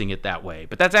experiencing it that way.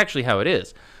 But that's actually how it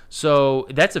is. So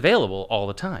that's available all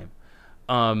the time.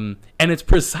 And it's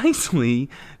precisely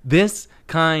this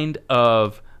kind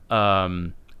of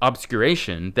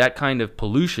obscuration, that kind of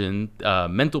pollution,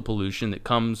 mental pollution that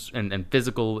comes, and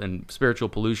physical and spiritual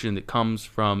pollution that comes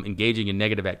from engaging in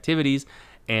negative activities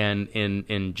and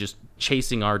in just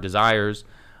chasing our desires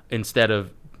instead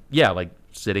of, like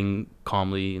sitting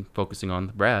calmly and focusing on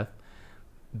the breath.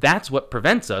 That's what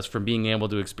prevents us from being able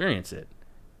to experience it.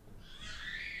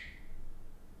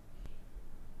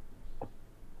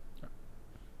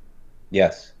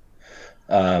 Yes.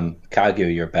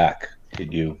 Kagyu, you're back.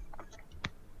 Did you?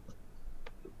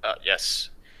 Yes.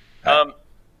 Well,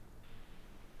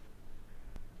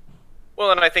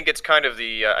 and I think it's kind of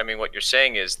the, what you're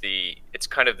saying is it's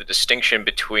kind of the distinction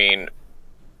between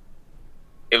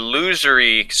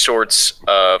illusory sorts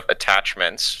of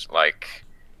attachments, like,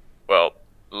 well,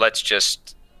 let's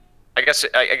just, I guess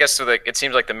so that it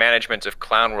seems like the management of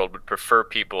Clown World would prefer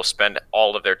people spend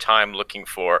all of their time looking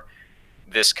for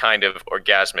this kind of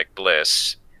orgasmic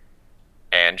bliss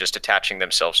and just attaching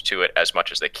themselves to it as much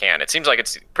as they can. It seems like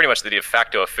it's pretty much the de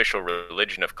facto official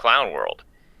religion of Clown World.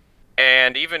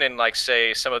 And even in, like,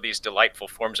 say, some of these delightful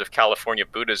forms of California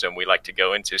Buddhism we like to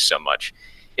go into so much,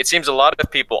 it seems a lot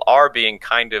of people are being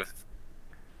kind of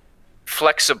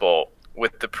flexible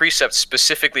with the precepts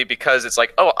specifically because it's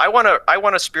like, oh, I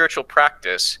want a spiritual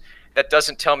practice that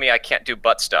doesn't tell me I can't do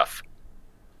butt stuff.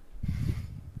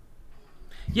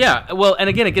 Yeah, well, and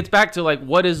again, it gets back to, like,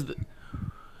 what is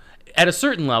at a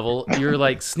certain level, you're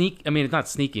like it's not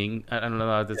sneaking. I don't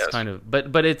know. That's kind of,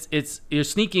 but it's you're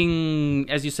sneaking,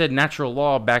 as you said, natural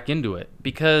law back into it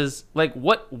because, like,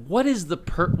 what is the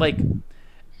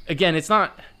again, it's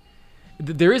not.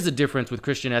 There is a difference with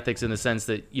Christian ethics in the sense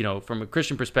that, from a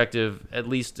Christian perspective, at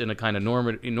least in a kind of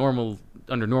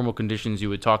under normal conditions, you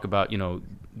would talk about,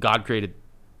 God created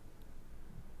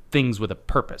things with a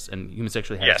purpose, and human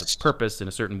sexuality has a purpose in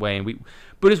a certain way, and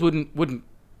Buddhists wouldn't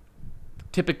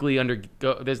typically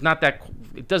undergo. There's not that,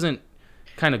 it doesn't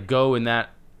kind of go in that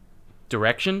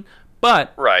direction,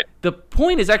 but the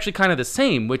point is actually kind of the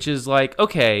same, which is like,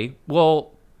 okay,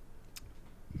 well,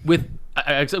 we're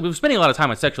spending a lot of time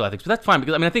on sexual ethics, but that's fine,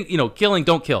 because I think killing,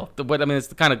 don't kill. It's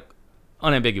the kind of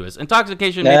unambiguous.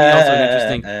 Intoxication maybe also an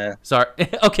interesting. Sorry.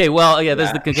 Okay. Well, yeah.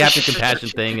 There's the Captain Compassion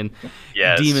thing and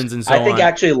demons and so on. I think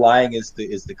actually lying is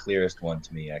the clearest one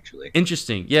to me. Actually.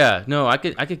 Interesting. Yeah. No, I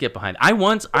could get behind.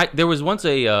 There was once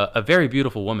a very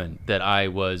beautiful woman that I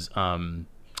was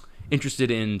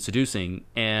interested in seducing,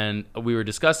 and we were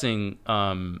discussing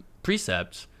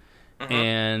precepts,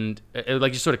 and it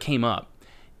just sort of came up,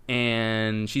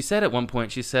 and she said at one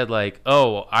point, she said like,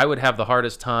 "Oh, I would have the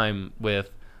hardest time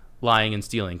with lying and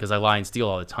stealing because I lie and steal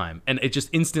all the time," and it just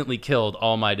instantly killed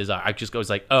all my desire. I just was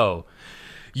like, "Oh,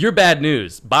 you're bad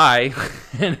news. Bye."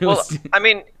 And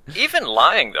even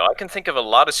lying though, I can think of a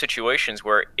lot of situations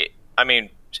where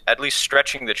at least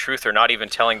stretching the truth or not even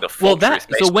telling the full truth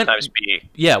may sometimes be.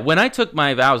 Yeah, when I took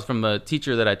my vows from the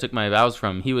teacher that I took my vows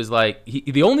from, he was like,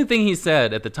 the only thing he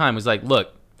said at the time was like,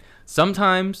 "Look,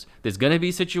 sometimes there's going to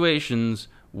be situations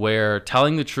where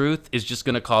telling the truth is just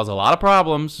going to cause a lot of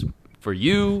problems for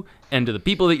you and to the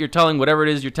people that you're telling whatever it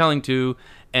is you're telling to,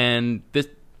 and this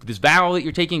vow that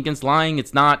you're taking against lying,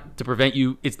 it's not to prevent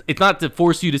you, it's not to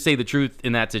force you to say the truth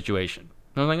in that situation."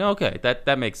 And I was like, okay,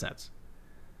 that makes sense.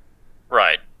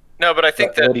 Right. No, but I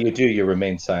think what do? You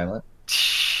remain silent?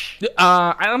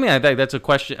 I think that's a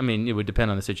question. It would depend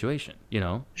on the situation,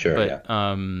 Sure. But,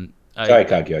 yeah. Sorry,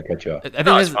 Kagyu, I cut you off.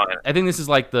 I think this is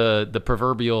like the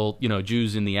proverbial,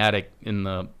 Jews in the attic in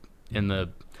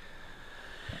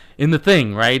the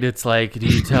thing, right? It's like, do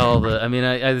you tell the?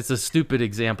 It's a stupid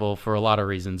example for a lot of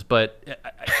reasons, but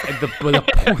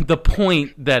the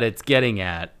point that it's getting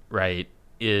at, right,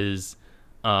 is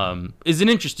an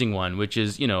interesting one, which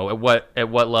is, at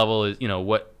what level is,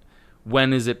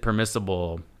 when is it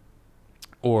permissible,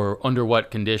 or under what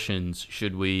conditions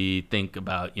should we think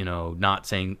about, not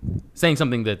saying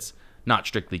something that's not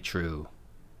strictly true,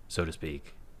 so to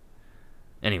speak.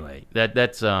 Anyway,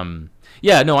 that's I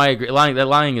agree.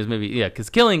 Lying is maybe,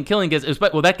 because killing gets,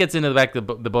 that gets into the back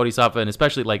of the bodhisattva, and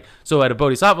especially so at a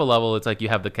bodhisattva level, it's like you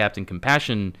have the Captain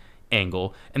Compassion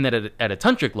angle, and then at a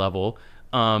tantric level,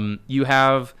 you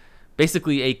have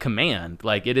basically a command.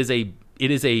 Like it is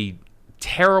a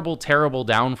terrible, terrible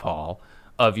downfall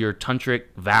of your tantric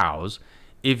vows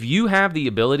if you have the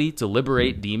ability to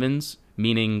liberate demons,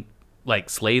 meaning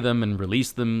like slay them and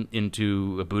release them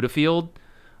into a Buddha field.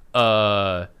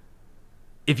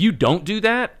 If you don't do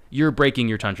that, you're breaking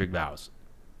your tantric vows.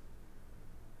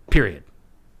 Period.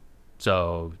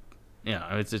 So,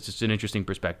 it's just an interesting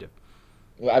perspective.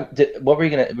 What were you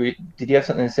gonna? Did you have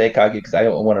something to say, Kagyu? Because I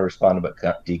don't want to respond to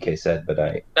what DK said, but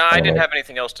I didn't have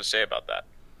anything else to say about that.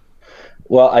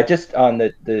 Well, I just on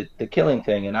the killing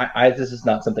thing, and I this is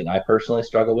not something I personally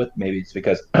struggle with. Maybe it's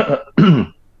because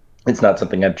it's not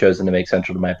something I've chosen to make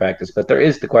central to my practice. But there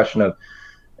is the question of,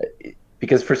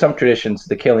 because for some traditions,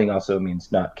 the killing also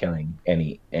means not killing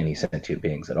any sentient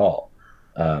beings at all,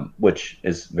 which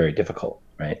is very difficult,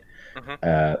 right?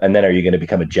 Mm-hmm. And then are you going to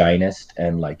become a Jainist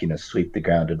and sweep the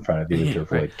ground in front of you to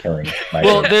avoid killing?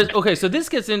 Okay, so this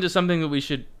gets into something that we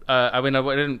should. I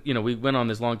didn't. We went on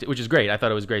this long, which is great. I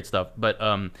thought it was great stuff, but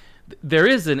there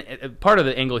is part of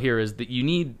the angle here is that you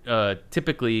need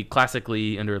typically,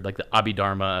 classically, under like the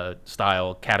Abhidharma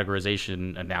style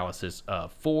categorization analysis,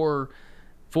 four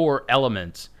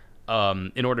elements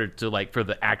in order to for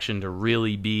the action to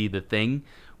really be the thing,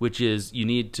 which is you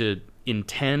need to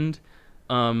intend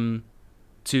to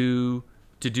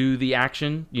do the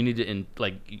action. You need to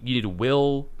you need to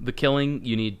will the killing.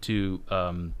 You need to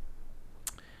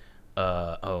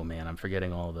oh man, I'm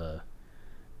forgetting all the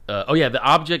the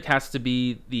object has to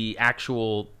be the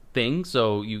actual thing.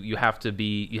 So you have to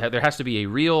be there has to be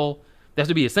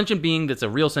a sentient being that's a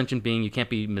real sentient being. You can't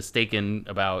be mistaken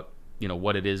about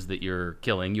what it is that you're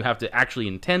killing. You have to actually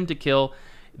intend to kill.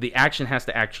 The action has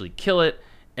to actually kill it,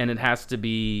 and it has to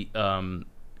be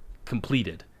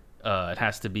completed. It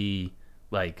has to be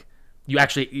you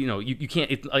actually you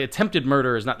can't. Attempted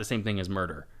murder is not the same thing as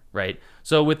murder, right?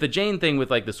 So with the Jain thing, with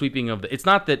the sweeping of it's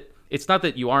not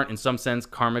that you aren't in some sense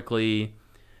karmically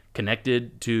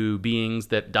connected to beings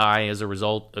that die as a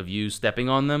result of you stepping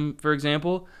on them, for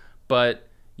example, but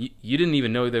you didn't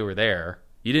even know they were there.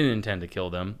 You didn't intend to kill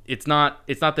them. It's not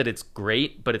that it's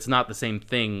great, but it's not the same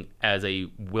thing as a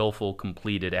willful,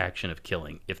 completed action of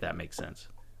killing, if that makes sense.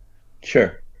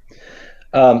 Sure.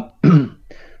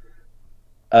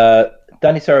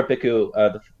 Danisara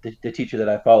Bhikkhu, the teacher that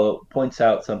I follow, points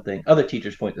out something. Other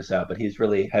teachers point this out, but he's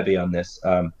really heavy on this.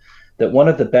 That one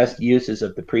of the best uses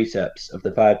of the precepts, of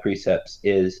the 5 precepts,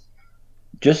 is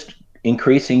just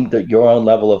increasing your own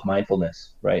level of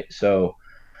mindfulness, right? So,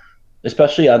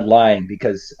 especially on lying,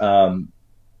 because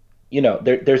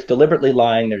there's deliberately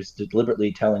lying, there's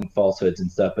deliberately telling falsehoods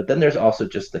and stuff, but then there's also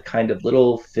just the kind of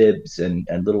little fibs and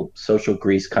little social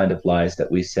grease kind of lies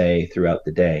that we say throughout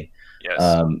the day.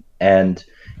 Yes. And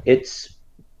it's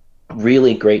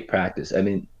really great practice. I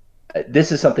mean,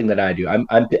 this is something that I do.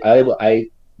 I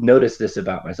notice this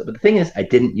about myself, but the thing is, I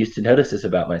didn't used to notice this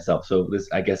about myself. So this,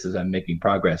 I guess, is I'm making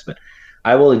progress, but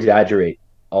I will exaggerate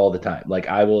all the time. Like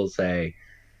I'll say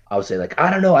like, I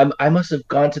don't know, I must have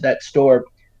gone to that store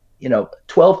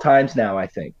 12 times now, I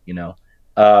think, and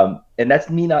that's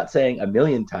me not saying a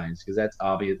million times, because that's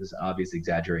obvious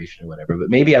exaggeration or whatever, but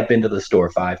maybe I've been to the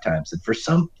store 5 times, and for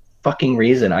some fucking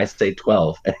reason I say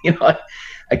 12. And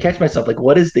I catch myself like,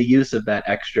 what is the use of that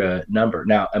extra number?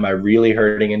 Now, am I really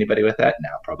hurting anybody with that? No,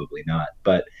 probably not.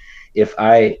 But if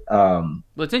I well,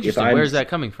 it's interesting. Where's that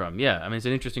coming from? Yeah, I mean, it's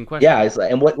an interesting question. Yeah, it's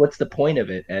like, and what's the point of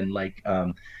it? And like,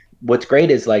 what's great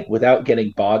is, like, without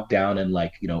getting bogged down and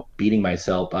like, beating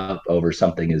myself up over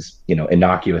something as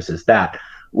innocuous as that,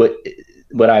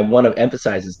 what I want to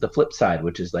emphasize is the flip side,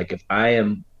 which is like, if I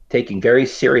am taking very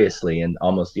seriously and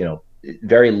almost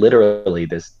very literally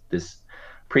this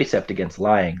precept against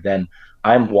lying, then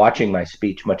I'm watching my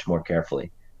speech much more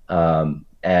carefully.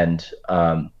 And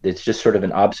it's just sort of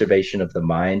an observation of the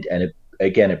mind, and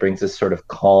it brings this sort of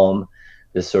calm,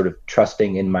 this sort of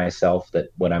trusting in myself that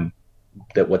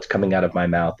what's coming out of my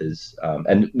mouth is,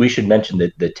 and we should mention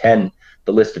the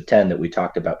list of 10 that we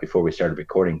talked about before we started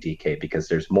recording, DK, because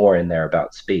there's more in there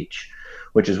about speech,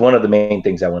 which is one of the main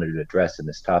things I wanted to address in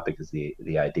this topic, is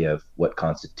the idea of what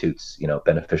constitutes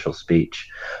beneficial speech.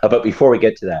 But before we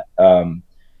get to that,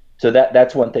 so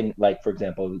that's one thing, like, for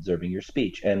example, observing your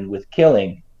speech. And with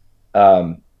killing,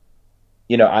 I'm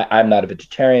not a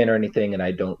vegetarian or anything, and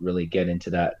I don't really get into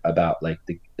that about like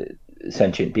the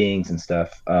sentient beings and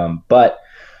stuff. But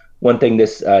one thing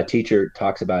this teacher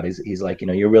talks about is, he's like,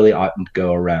 you really oughtn't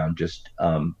go around just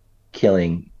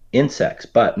killing insects.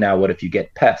 But now, what if you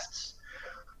get pests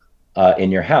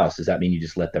in your house? Does that mean you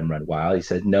just let them run wild? He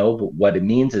said, no. But what it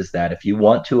means is that if you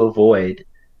want to avoid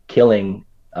killing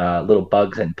little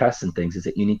bugs and pests and things, is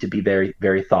that you need to be very,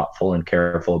 very thoughtful and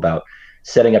careful about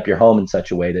setting up your home in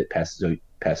such a way that pests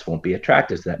won't be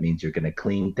attracted. So that means you're going to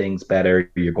clean things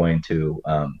better. You're going to,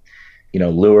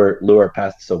 lure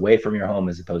pests away from your home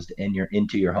as opposed to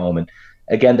into your home. And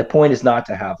again, the point is not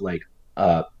to have like,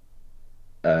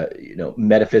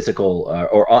 metaphysical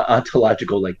or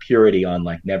ontological like purity on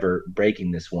like never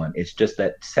breaking this one. It's just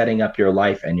that setting up your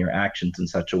life and your actions in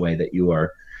such a way that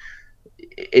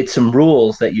it's some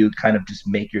rules that you kind of just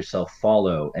make yourself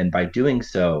follow, and by doing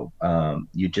so,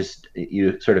 you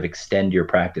sort of extend your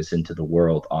practice into the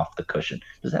world off the cushion.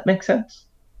 Does that make sense?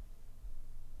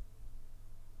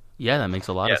 Yeah, that makes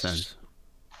a lot of sense.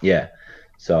 Yeah.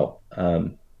 So,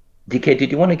 DK,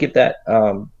 did you want to give that?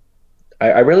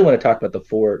 I really want to talk about the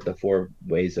four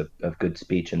ways of good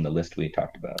speech in the list we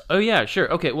talked about. Oh yeah,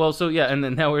 sure. Okay. Well, so yeah, and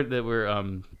then now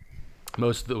we're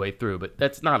most of the way through, but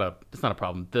that's not a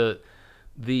problem. The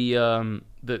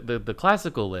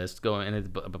classical list going,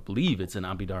 and I believe it's an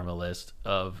Abhidharma list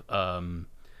of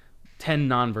 10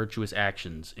 non-virtuous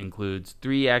actions, includes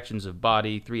 3 actions of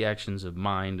body, 3 actions of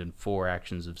mind, and 4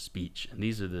 actions of speech. And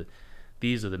these are the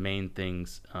main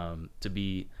things to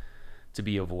be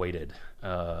avoided.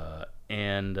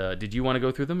 And did you want to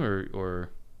go through them, or?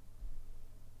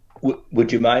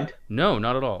 Would you mind? No,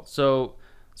 not at all. So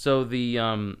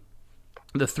the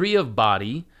 3 of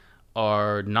body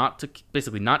are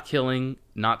basically not killing,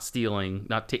 not stealing,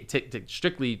 not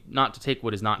strictly not to take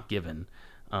what is not given,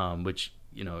 which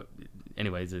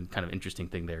anyway is a kind of interesting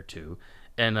thing there too,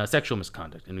 and sexual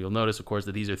misconduct. And you'll notice, of course,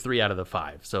 that these are 3 out of the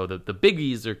 5. So the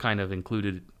biggies are kind of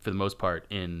included for the most part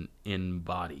in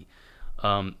body.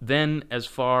 Then as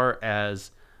far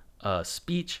as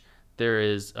speech, there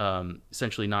is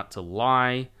essentially not to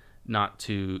lie, not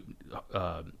to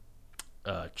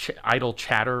idle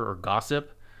chatter or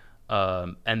gossip.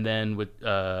 And then with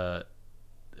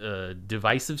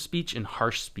divisive speech and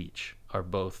harsh speech are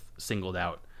both singled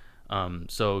out.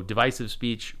 So divisive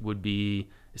speech would be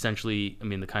essentially,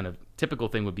 the kind of typical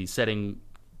thing would be setting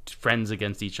friends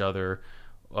against each other,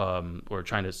 or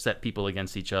trying to set people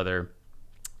against each other.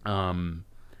 And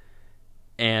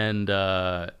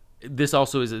this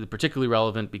also is particularly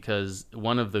relevant because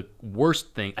one of the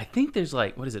worst thing, I think there's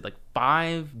like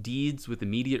 5 deeds with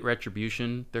immediate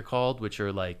retribution, they're called, which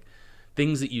are like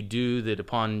things that you do that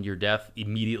upon your death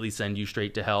immediately send you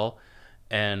straight to hell.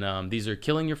 And these are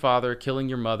killing your father, killing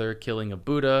your mother, killing a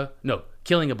bodhisattva,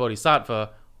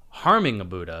 harming a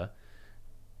Buddha,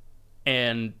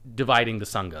 and dividing the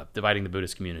Sangha, dividing the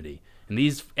Buddhist community. And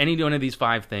any one of these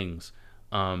 5 things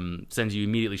sends you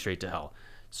immediately straight to hell.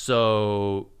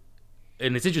 So,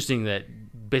 and it's interesting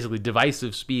that basically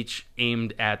divisive speech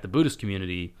aimed at the Buddhist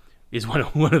community is one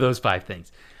of those 5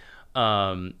 things.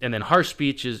 And then harsh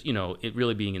speech is, it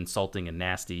really being insulting and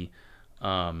nasty.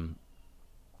 And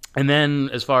then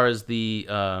as far as the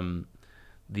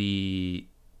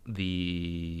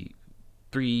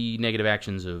 3 negative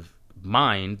actions of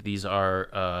mind, these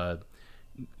are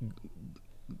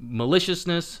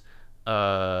maliciousness,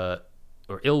 or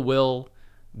ill will,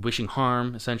 wishing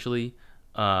harm, essentially,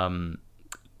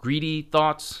 greedy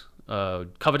thoughts,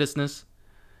 covetousness,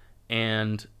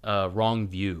 and wrong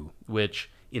view, which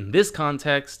in this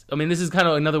context, I mean, this is kind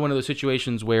of another one of those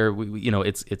situations where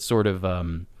it's sort of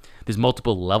there's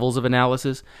multiple levels of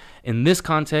analysis. In this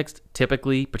context,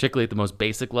 typically, particularly at the most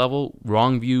basic level,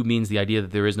 wrong view means the idea that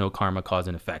there is no karma, cause,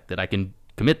 and effect, that I can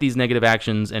commit these negative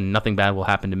actions and nothing bad will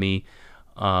happen to me,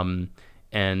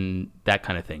 and that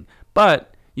kind of thing.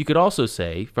 But you could also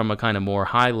say, from a kind of more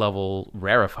high-level,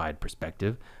 rarefied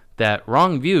perspective, that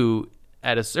wrong view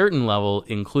at a certain level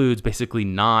includes basically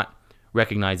not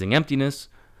recognizing emptiness,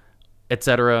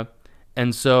 etc.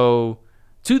 And so,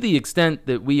 to the extent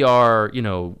that we are,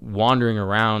 wandering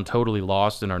around totally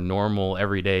lost in our normal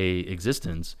everyday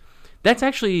existence, that's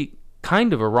actually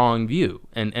kind of a wrong view,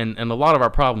 and a lot of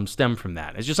our problems stem from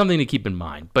that. It's just something to keep in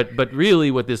mind. But really,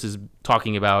 what this is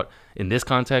talking about in this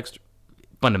context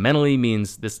fundamentally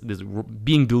means this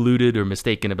being deluded or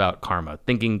mistaken about karma,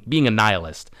 being a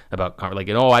nihilist about karma, like,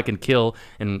 I can kill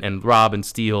and rob and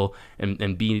steal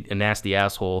and be a nasty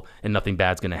asshole and nothing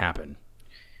bad's going to happen.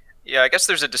 Yeah, I guess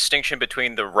there's a distinction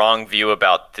between the wrong view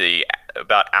about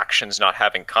actions not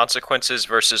having consequences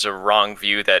versus a wrong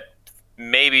view that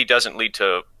maybe doesn't lead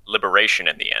to liberation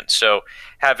in the end. So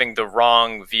having the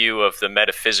wrong view of the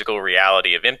metaphysical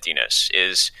reality of emptiness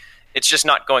is just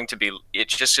going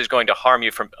to harm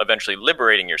you from eventually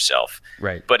liberating yourself.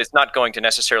 Right. But it's not going to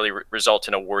necessarily result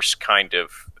in a worse kind of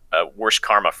worse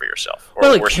karma for yourself.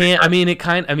 Well, it can. I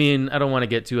don't want to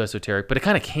get too esoteric, but it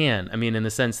kind of can. I mean, in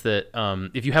the sense that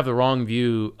if you have the wrong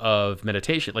view of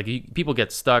meditation, like people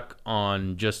get stuck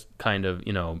on just kind of,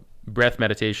 breath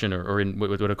meditation or in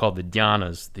what are called the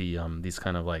dhyanas, these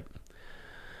kind of like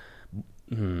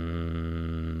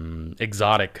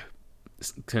exotic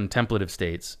contemplative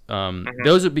states.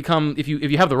 Those have become, if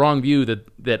you have the wrong view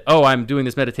that I'm doing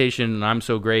this meditation and I'm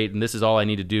so great and this is all I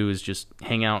need to do is just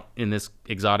hang out in this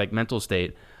exotic mental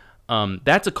state,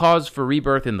 that's a cause for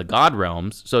rebirth in the God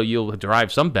realms, so you'll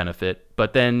derive some benefit.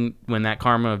 But then when that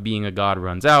karma of being a God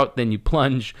runs out, then you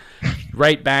plunge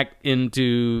right back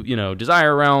into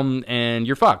desire realm and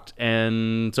you're fucked.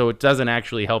 And so it doesn't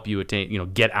actually help you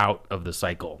attain, get out of the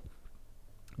cycle.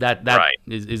 That right.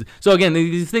 is so. Again,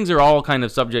 these things are all kind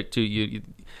of subject to you.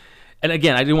 And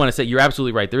again, I do want to say you're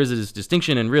absolutely right. There is this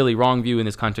distinction, and really, wrong view in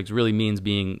this context really means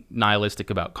being nihilistic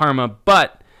about karma.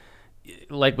 But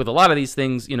like with a lot of these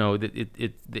things, when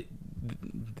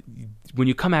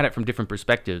you come at it from different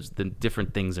perspectives, then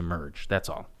different things emerge. That's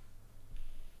all.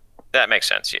 That makes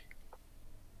sense.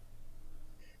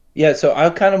 Yeah. So I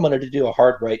kind of wanted to do a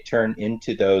hard right turn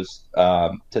into those,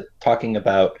 to talking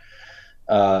about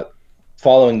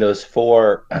following those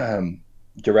 4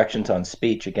 directions on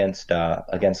speech against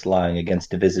lying,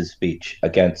 against divisive speech,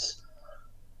 against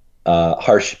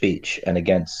harsh speech, and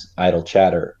against idle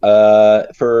chatter.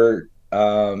 For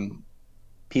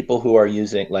people who are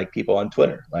using, like people on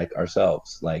Twitter, like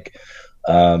ourselves, like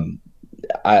I'm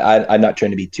not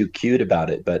trying to be too cute about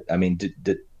it, but I mean, do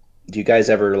you guys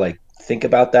ever like think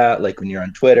about that, like when you're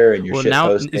on Twitter and you're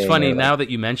shitposting? It's funny now that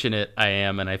you mention it, I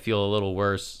am, and I feel a little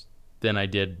worse than I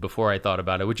did before I thought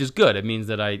about it, which is good. It means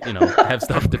that I, have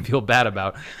stuff to feel bad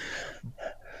about.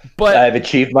 But I've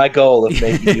achieved my goal of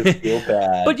making you feel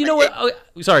bad. But you know what? Oh,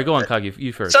 sorry, go on, Kagi.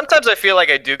 You first. Sometimes I feel like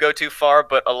I do go too far,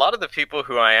 but a lot of the people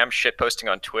who I am shitposting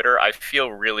on Twitter, I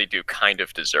feel really do kind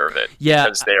of deserve it. Yeah.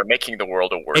 Because they are making the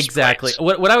world a worse place.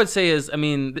 What I would say is, I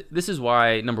mean, this is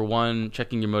why, number one,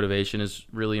 checking your motivation is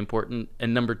really important.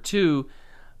 And number two,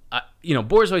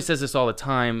 Borzoi says this all the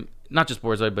time. Not just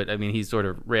Borzoi, but I mean, he sort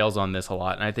of rails on this a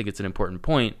lot, and I think it's an important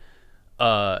point.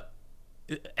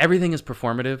 Everything is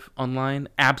performative online,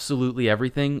 absolutely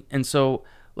everything. And so,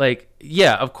 like,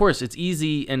 yeah, of course, it's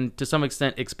easy and to some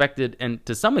extent expected, and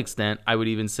to some extent, I would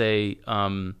even say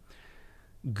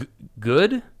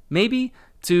good, maybe,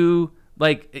 to,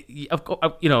 like,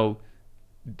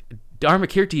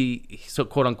 Dharmakirti, so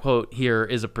quote unquote, here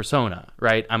is a persona,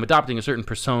 right? I'm adopting a certain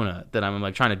persona that I'm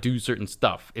like trying to do certain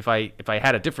stuff. If I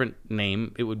had a different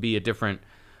name, it would be a different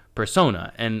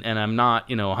persona, and I'm not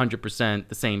 100%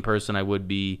 the same person I would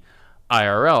be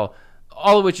IRL.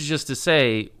 All of which is just to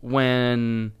say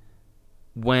when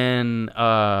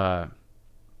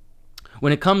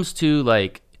it comes to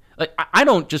like I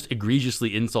don't just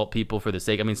egregiously insult people for the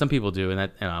sake. I mean, some people do, and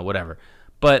that whatever.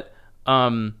 But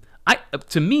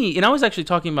to me, and I was actually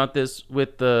talking about this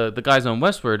with the guys on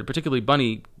Westward, particularly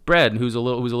Bunny Bread, who's a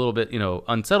little bit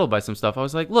unsettled by some stuff. I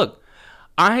was like, look,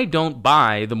 I don't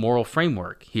buy the moral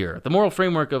framework here. The moral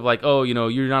framework of like, oh,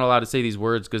 you're not allowed to say these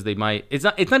words because they might. It's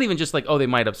not even just like, oh, they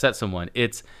might upset someone.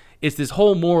 It's this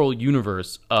whole moral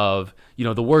universe of,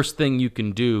 the worst thing you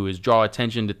can do is draw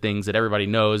attention to things that everybody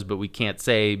knows, but we can't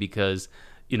say because,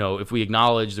 if we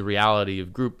acknowledge the reality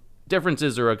of group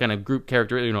differences or a kind of group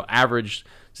character, average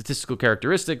statistical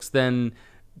characteristics, then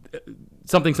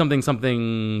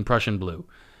something Prussian blue.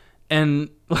 And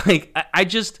like, I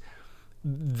just,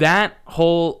 that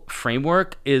whole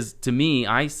framework is, to me,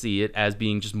 I see it as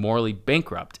being just morally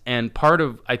bankrupt. And part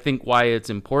of, I think, why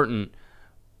it's important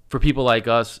for people like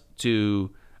us to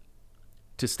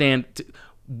stand.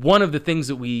 One of the things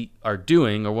that we are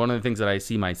doing, or one of the things that I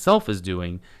see myself as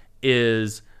doing,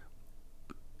 is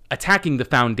attacking the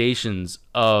foundations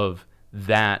of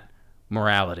that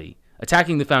morality,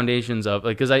 attacking the foundations of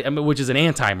like, which is an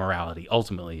anti-morality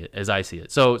ultimately, as I see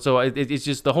it. So it's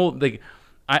just the whole like,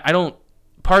 I don't.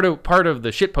 Part of the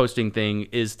shitposting thing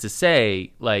is to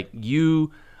say like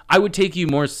I would take you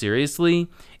more seriously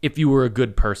if you were a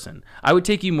good person. I would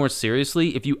take you more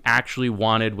seriously if you actually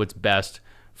wanted what's best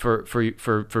for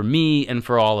me and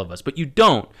for all of us. But you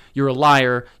don't. You're a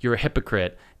liar. You're a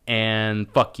hypocrite,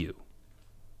 and fuck you.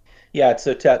 Yeah,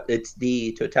 it's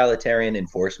the totalitarian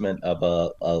enforcement of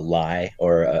a lie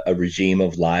or a regime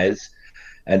of lies.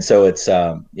 And so it's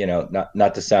not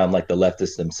to sound like the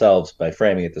leftists themselves by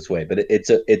framing it this way, but it's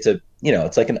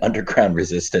like an underground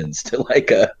resistance to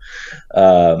like a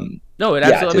no, it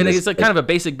absolutely. I mean, it's like kind of a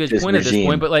basic bitch point at this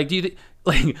point. But like, do you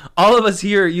like all of us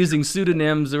here using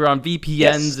pseudonyms or on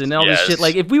VPNs and all this shit?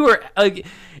 Like, if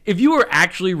you were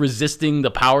actually resisting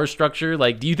the power structure,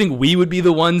 like, do you think we would be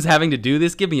the ones having to do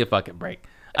this? Give me a fucking break.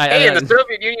 In the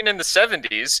Soviet Union in the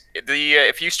 70s,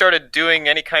 if you started doing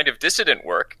any kind of dissident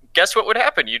work, guess what would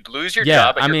happen? You'd lose your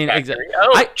job at your factory. Exactly.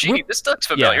 Oh, this looks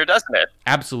familiar, doesn't it?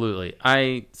 Absolutely.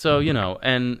 And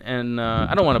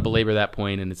I don't want to belabor that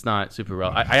point, and it's not super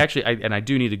relevant. I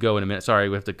do need to go in a minute. Sorry,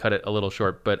 we have to cut it a little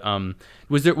short. But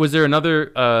was there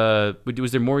another?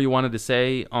 Was there more you wanted to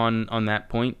say on that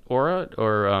point, Aura,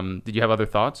 or did you have other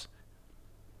thoughts?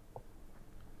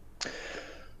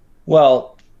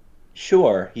 Well.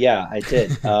 Sure. Yeah, I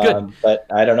did. But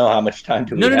I don't know how much time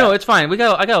do we have. No, it's fine. I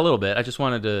got a little bit. I just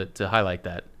wanted to highlight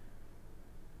that.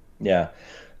 Yeah.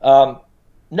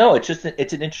 No, it's an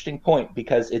interesting point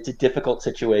because it's a difficult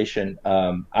situation.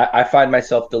 I find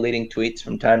myself deleting tweets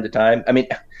from time to time. I mean,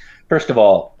 first of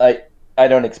all, I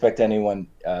don't expect anyone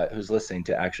who's listening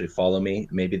to actually follow me.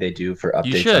 Maybe they do for updates.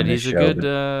 You should. On this He's show, a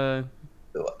good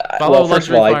follow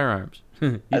luxury firearms.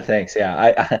 Thanks.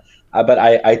 Yeah. But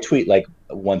I tweet like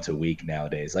once a week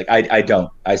nowadays. Like I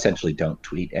essentially don't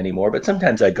tweet anymore, but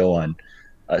sometimes I go on,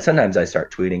 sometimes I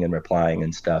start tweeting and replying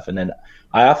and stuff. And then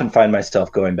I often find myself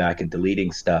going back and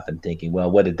deleting stuff and thinking, well,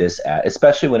 what did this add?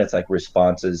 Especially when it's like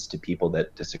responses to people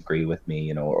that disagree with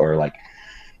me, or like,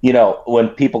 when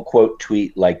people quote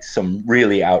tweet like some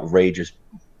really outrageous,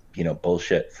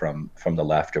 bullshit from the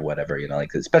left or whatever,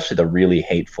 like especially the really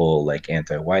hateful, like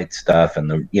anti-white stuff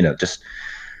and the, just,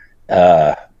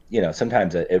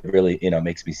 sometimes it really,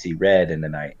 makes me see red, and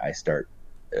then I start,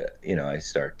 I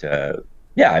start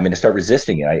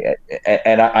resisting it.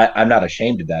 I'm not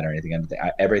ashamed of that or anything.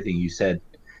 Everything you said,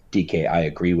 DK, I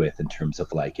agree with in terms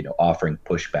of like, offering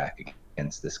pushback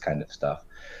against this kind of stuff.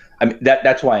 I mean,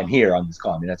 that's why I'm here on this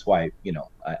call. I mean, that's why,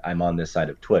 I'm on this side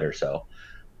of Twitter. So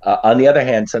on the other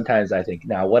hand, sometimes I think,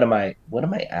 now, what am I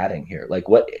adding here? Like,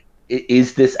 what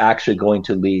is this actually going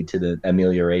to lead to the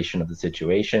amelioration of the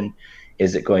situation?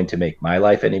 Is it going to make my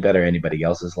life any better? Anybody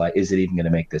else's life? Is it even going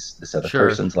to make this other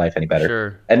person's life any better?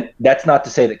 Sure. And that's not to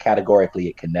say that categorically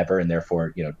it can never, and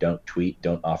therefore, don't tweet,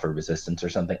 don't offer resistance or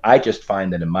something. I just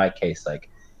find that in my case, like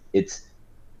it's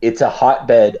a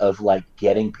hotbed of like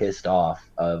getting pissed off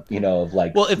of, of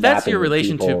like, well, if that's your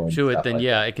relationship to it, then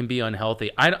yeah, it can be unhealthy.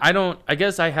 I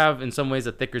guess I have in some ways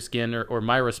a thicker skin, or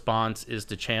my response is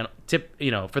to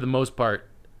for the most part,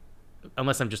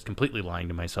 unless I'm just completely lying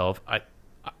to myself,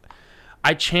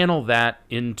 I channel that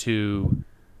into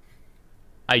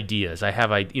ideas.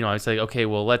 I say, okay,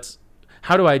 well,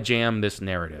 how do I jam this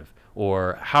narrative?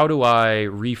 or how do I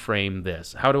reframe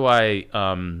this? How do I,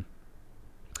 I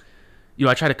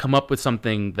try to come up with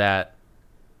something that,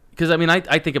 because I mean,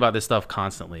 I think about this stuff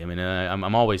constantly. I mean,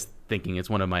 I'm always thinking. It's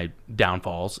one of my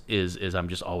downfalls is I'm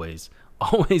just always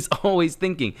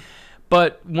thinking.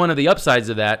 But one of the upsides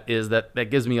of that is that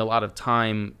gives me a lot of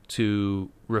time to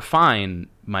refine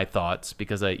my thoughts,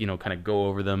 because I, kind of go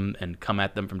over them and come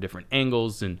at them from different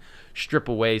angles and strip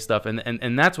away stuff.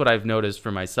 And that's what I've noticed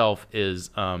for myself is,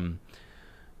 some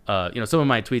of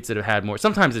my tweets that have had more,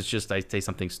 sometimes it's just I say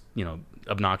something,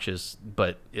 obnoxious,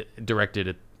 but directed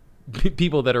at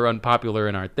people that are unpopular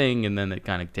in our thing, and then it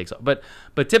kind of takes off. But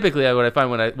typically, what I find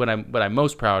what I'm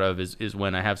most proud of is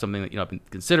when I have something that I've been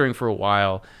considering for a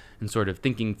while and sort of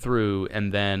thinking through,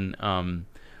 and then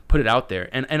put it out there.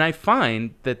 And I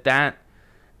find that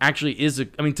actually is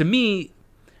to me,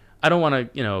 I don't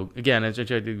want to again,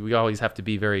 we always have to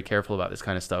be very careful about this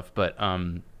kind of stuff, but I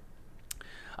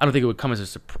don't think it would come as a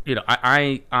surprise.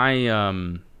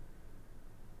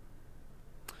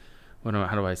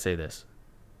 How do I say this?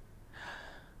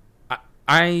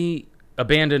 I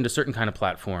abandoned a certain kind of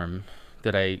platform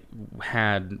that I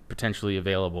had potentially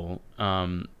available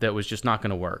that was just not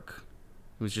going to work.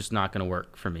 It was just not going to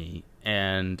work for me.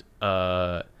 And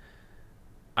I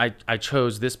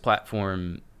chose this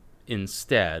platform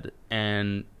instead.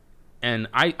 And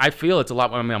I feel it's a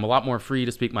lot. I'm a lot more free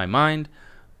to speak my mind.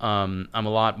 I'm a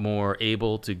lot more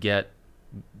able to get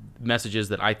messages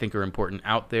that I think are important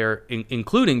out there,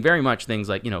 including very much things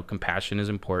like, compassion is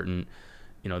important.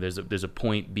 There's a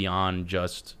point beyond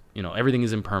just, everything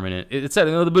is impermanent. It said,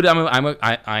 the Buddha,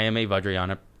 I am a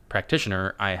Vajrayana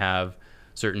practitioner. I have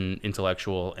certain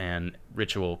intellectual and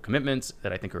ritual commitments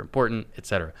that I think are important,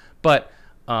 etc. But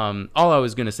all I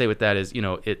was going to say with that is,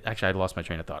 actually, I lost my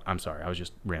train of thought. I'm sorry. I was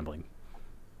just rambling.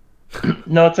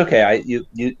 No, it's okay.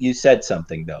 You said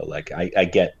something though. Like I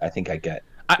think I get.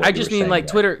 I just mean like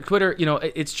Twitter.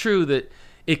 It's true that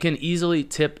it can easily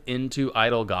tip into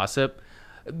idle gossip.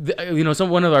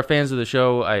 One of our fans of the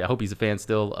show, I hope he's a fan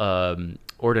still,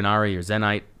 Ordinary or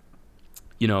Zenite,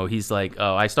 he's like,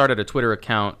 oh, I started a Twitter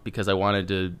account because I wanted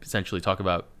to essentially talk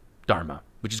about Dharma,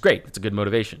 which is great. It's a good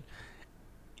motivation.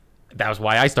 That was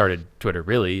why I started Twitter,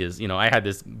 really, is, I had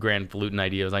this grand falutin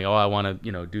idea. I was like, oh, I want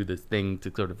to, do this thing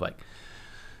to sort of like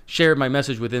share my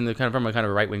message within the from a kind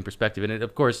of a right-wing perspective. And it,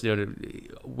 of course,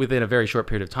 within a very short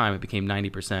period of time, it became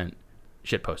 90%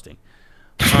 shit posting.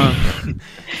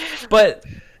 But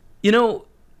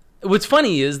what's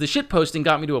funny is the shit posting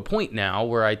got me to a point now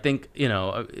where I think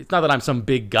it's not that I'm some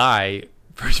big guy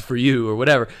for you or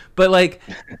whatever, but like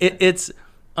it's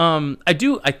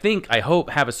I hope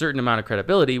have a certain amount of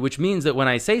credibility, which means that when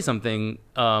I say something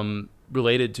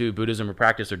related to Buddhism or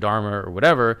practice or Dharma or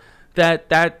whatever,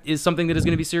 that is something that is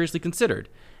going to be seriously considered.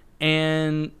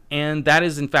 And that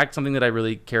is in fact something that I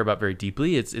really care about very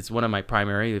deeply. It's one of my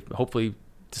primary, hopefully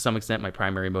to some extent, my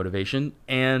primary motivation.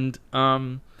 And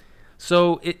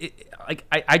so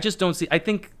I just don't see. I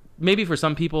think maybe for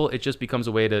some people it just becomes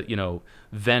a way to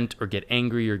vent or get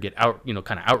angry or get out,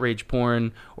 kind of outrage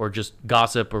porn or just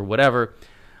gossip or whatever.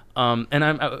 And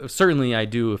I'm certainly I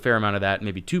do a fair amount of that,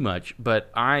 maybe too much.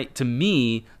 But to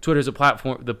me, Twitter's a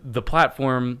platform. The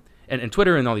platform and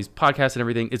Twitter and all these podcasts and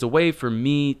everything is a way for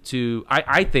me to.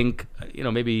 I think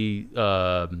maybe.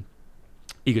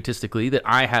 Egotistically, that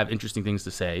I have interesting things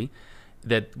to say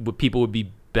that people would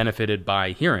be benefited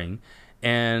by hearing,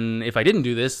 and if I didn't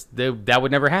do this, that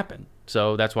would never happen.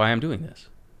 So that's why I'm doing this.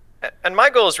 And my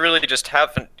goal is really to just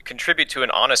contribute to an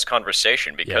honest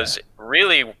conversation, because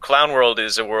really, Clown World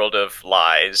is a world of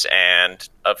lies and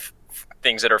of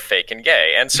things that are fake and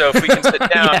gay. And so if we can sit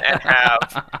down and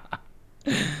have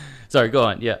Sorry, go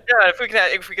on. Yeah. Yeah,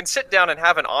 if we can sit down and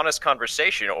have an honest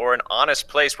conversation, or an honest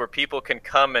place where people can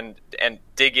come and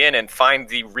dig in and find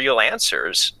the real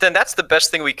answers, then that's the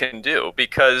best thing we can do.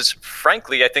 Because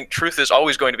frankly, I think truth is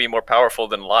always going to be more powerful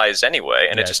than lies anyway,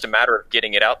 and it's just a matter of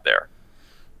getting it out there.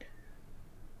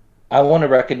 I want to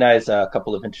recognize a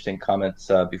couple of interesting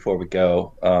comments before we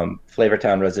go.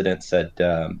 Flavortown resident said,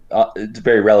 it's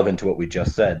very relevant to what we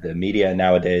just said. The media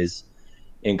nowadays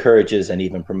encourages and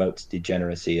even promotes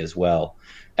degeneracy as well.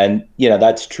 And,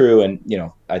 that's true. And,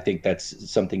 I think that's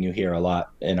something you hear a lot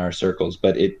in our circles,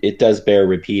 but it does bear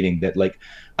repeating that, like,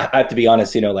 I have to be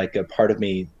honest, like a part of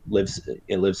me lives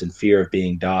in fear of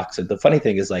being doxxed. And the funny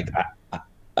thing is, like,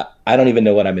 I don't even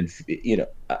know what I'm in,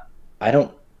 I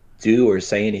don't do or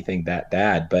say anything that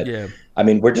bad, but I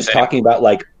mean, we're just talking about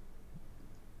like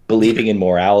believing in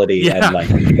morality and like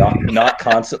not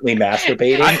constantly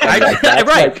masturbating.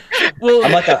 Right. Well,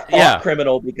 I'm like a thought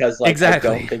criminal because like exactly.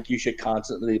 I don't think you should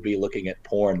constantly be looking at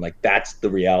porn. Like that's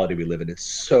the reality we live in. It's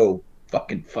so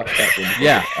fucking fucked up.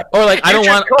 Yeah, or like I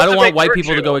don't want white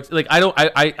people to go like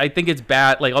I think it's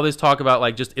bad, like all this talk about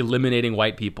like just eliminating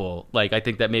white people. Like I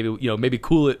think that maybe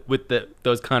cool it with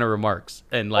those kind of remarks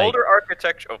and like older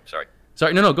architecture. Oh,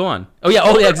 sorry, no, go on. Oh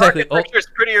yeah, exactly. Architecture is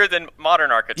prettier than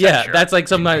modern architecture. Yeah, that's like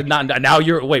some not now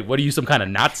you're wait. What are you, some kind of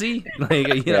Nazi?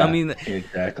 Like know, I mean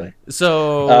exactly.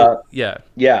 So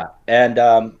yeah,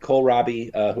 and Cole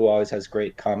Robbie, who always has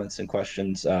great comments and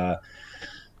questions.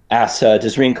 Asks,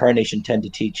 does reincarnation tend to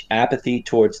teach apathy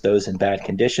towards those in bad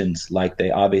conditions, like they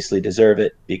obviously deserve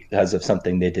it because of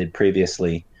something they did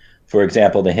previously? For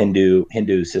example, the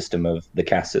Hindu system of the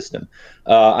caste system.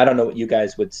 I don't know what you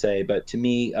guys would say, but to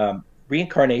me,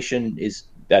 reincarnation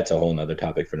that's a whole nother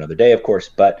topic for another day, of course.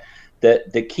 But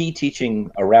the key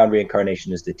teaching around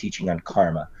reincarnation is the teaching on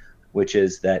karma, which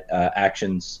is that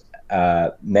actions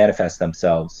manifest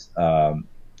themselves.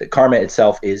 Karma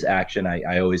itself is action.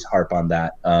 I always harp on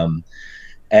that.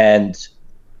 And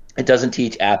it doesn't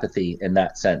teach apathy in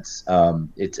that sense.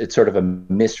 It's sort of a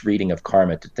misreading of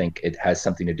karma to think it has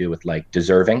something to do with like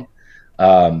deserving.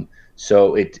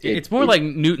 So it's more like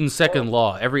Newton's second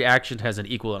law. Every action has an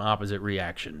equal and opposite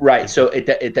reaction. Right. So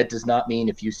that does not mean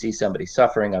if you see somebody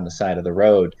suffering on the side of the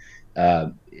road,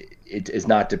 it is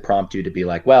not to prompt you to be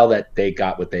like, well, that they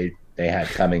got what they had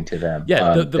coming to them.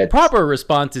 Yeah, the proper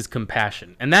response is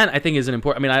compassion. And that, I think, is an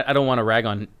important... I mean, I don't want to rag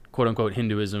on quote-unquote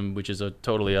Hinduism, which is a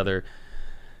totally other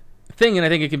thing, and I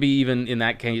think it can be, even in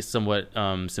that case, somewhat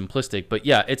simplistic. But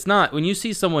yeah, it's not... When you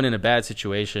see someone in a bad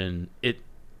situation,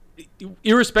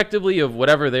 irrespectively of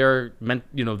whatever the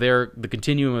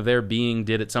continuum of their being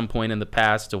did at some point in the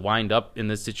past to wind up in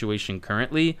this situation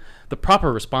currently, the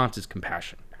proper response is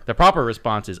compassion. The proper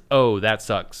response is, oh, that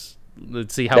sucks.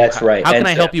 Let's see how can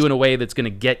I help you in a way that's going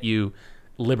to get you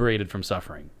liberated from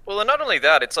suffering. Well, and not only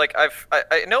that, it's like I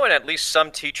know at least some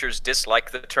teachers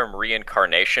dislike the term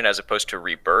reincarnation as opposed to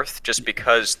rebirth, just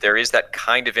because there is that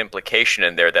kind of implication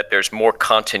in there that there's more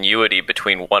continuity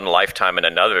between one lifetime and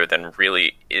another than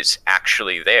really is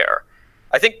actually there.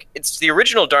 I think it's the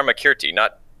original Dharmakirti,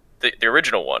 not the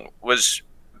original one, was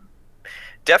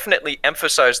definitely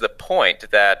emphasized the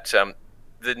point that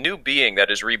the new being that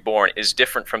is reborn is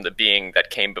different from the being that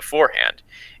came beforehand.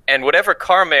 And whatever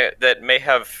karma that may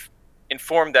have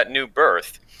informed that new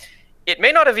birth, it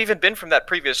may not have even been from that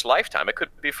previous lifetime. It could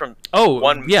be from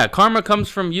karma comes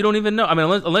from, you don't even know. I mean,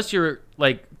 unless you're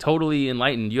like totally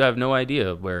enlightened, you have no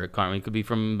idea where karma could be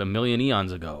from a million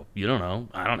eons ago. You don't know.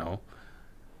 I don't know.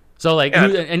 So like,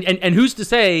 and who's to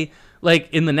say, like,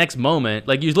 in the next moment,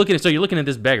 like you're looking at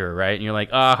this beggar, right? And you're like,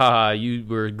 you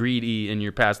were greedy in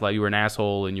your past life, you were an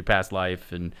asshole in your past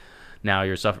life, and now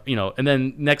you're suffering, and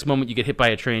then next moment you get hit by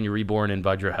a train, you're reborn in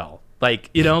Vajra hell.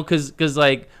 Like, because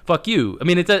like, fuck you. I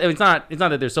mean, it's not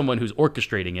that there's someone who's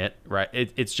orchestrating it, right?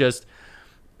 It's just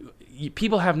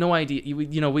people have no idea.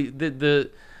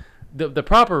 The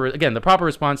proper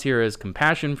response here is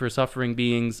compassion for suffering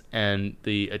beings and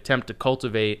the attempt to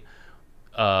cultivate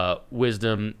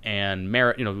wisdom and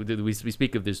merit. We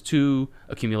speak of there's two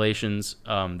accumulations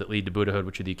that lead to Buddhahood,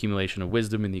 which are the accumulation of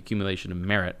wisdom and the accumulation of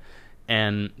merit.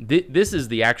 And this is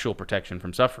the actual protection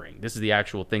from suffering. This is the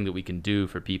actual thing that we can do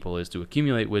for people, is to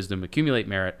accumulate wisdom, accumulate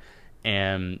merit,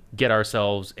 and get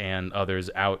ourselves and others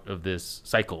out of this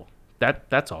cycle.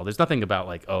 That's all. There's nothing about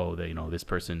like, this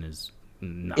person is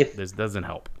this doesn't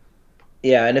help.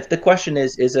 Yeah, and if the question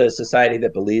is a society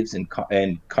that believes in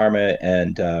karma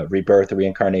and rebirth or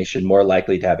reincarnation more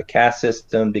likely to have a caste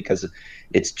system because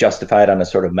it's justified on a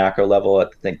sort of macro level? I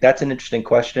think that's an interesting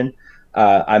question.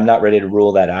 I'm not ready to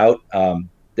rule that out.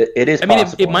 It is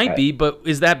possible. It might be, but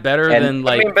is that better than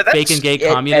fake and gay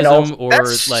communism or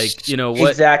what?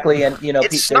 Exactly, and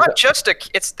it's not just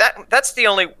that's the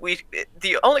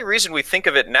only reason we think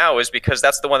of it now is because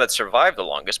that's the one that survived the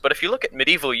longest. But if you look at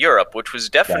medieval Europe, which was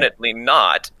definitely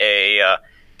not a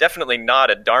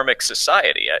dharmic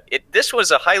society, this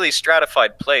was a highly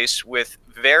stratified place with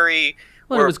very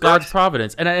it was God's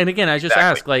providence. And again, I just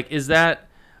ask, like, is that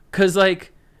because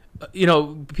like,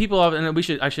 people often,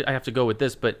 and I have to go with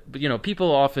this, but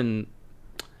people often,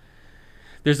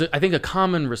 there's I think a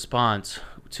common response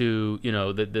to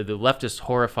the leftists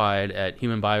horrified at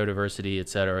human biodiversity, et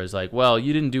cetera, is like, well,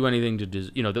 you didn't do anything to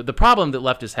the problem that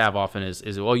leftists have often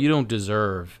is well, you don't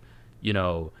deserve,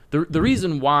 the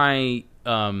reason why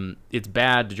it's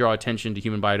bad to draw attention to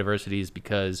human biodiversity is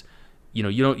because you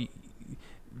don't,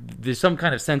 there's some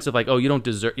kind of sense of like, oh, you don't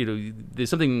deserve,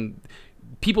 there's something,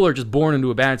 people are just born into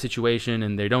a bad situation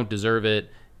and they don't deserve it.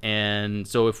 And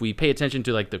so if we pay attention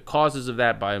to like the causes of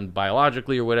that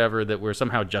biologically or whatever, that we're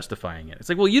somehow justifying it. It's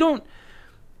like, well, you don't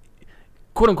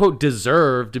quote unquote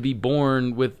deserve to be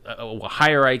born with a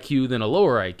higher IQ than a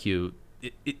lower IQ.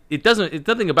 it doesn't. It's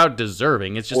nothing about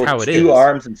deserving. It's just or how it is. 2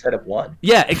 arms instead of 1.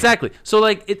 Yeah, exactly. So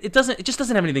like it doesn't. It just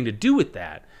doesn't have anything to do with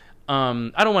that.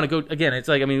 I don't want to go again. It's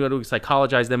like, I mean, we want to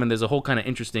psychologize them, and there's a whole kind of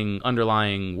interesting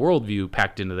underlying worldview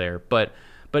packed into there. But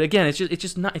again, it's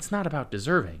just not. It's not about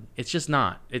deserving. It's just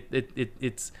not.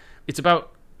 It's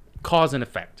about cause and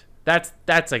effect. That's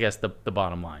I guess the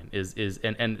bottom line is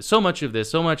and so much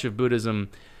of Buddhism,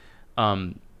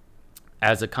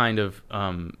 as a kind of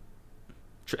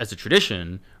as a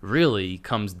tradition, really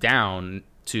comes down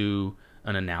to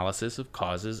an analysis of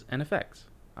causes and effects,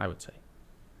 I would say.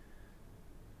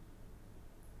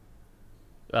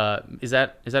 Is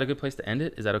that a good place to end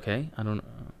it? Is that okay? I don't know.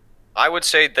 I would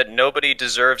say that nobody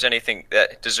deserves anything,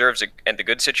 that deserves the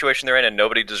good situation they're in, and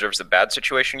nobody deserves the bad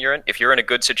situation you're in. If you're in a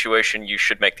good situation, you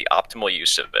should make the optimal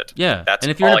use of it. Yeah, That's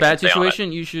and if you're in all a I bad can say on it.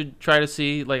 situation, you should try to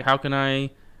see, like, how can I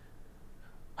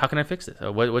fix it?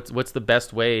 What's the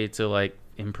best way to, like,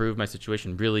 improve my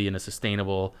situation really in a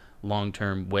sustainable,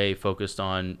 long-term way, focused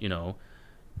on,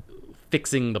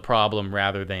 fixing the problem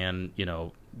rather than,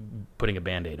 putting a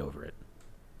Band-Aid over it.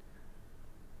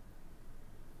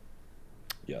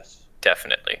 Yes.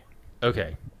 Definitely.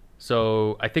 Okay,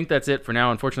 so I think that's it for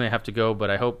now. Unfortunately, I have to go,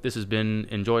 but I hope this has been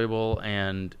enjoyable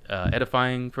and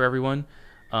edifying for everyone.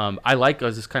 I like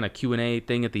this kind of Q&A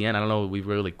thing at the end. I don't know if we've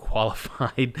really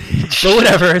qualified, but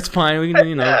whatever, it's fine. We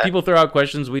can, people throw out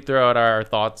questions, we throw out our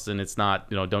thoughts, and it's not,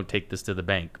 don't take this to the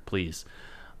bank, please.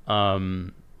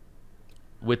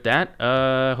 With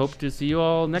that, hope to see you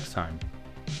all next time.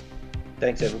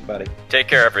 Thanks, everybody. Take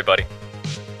care, everybody.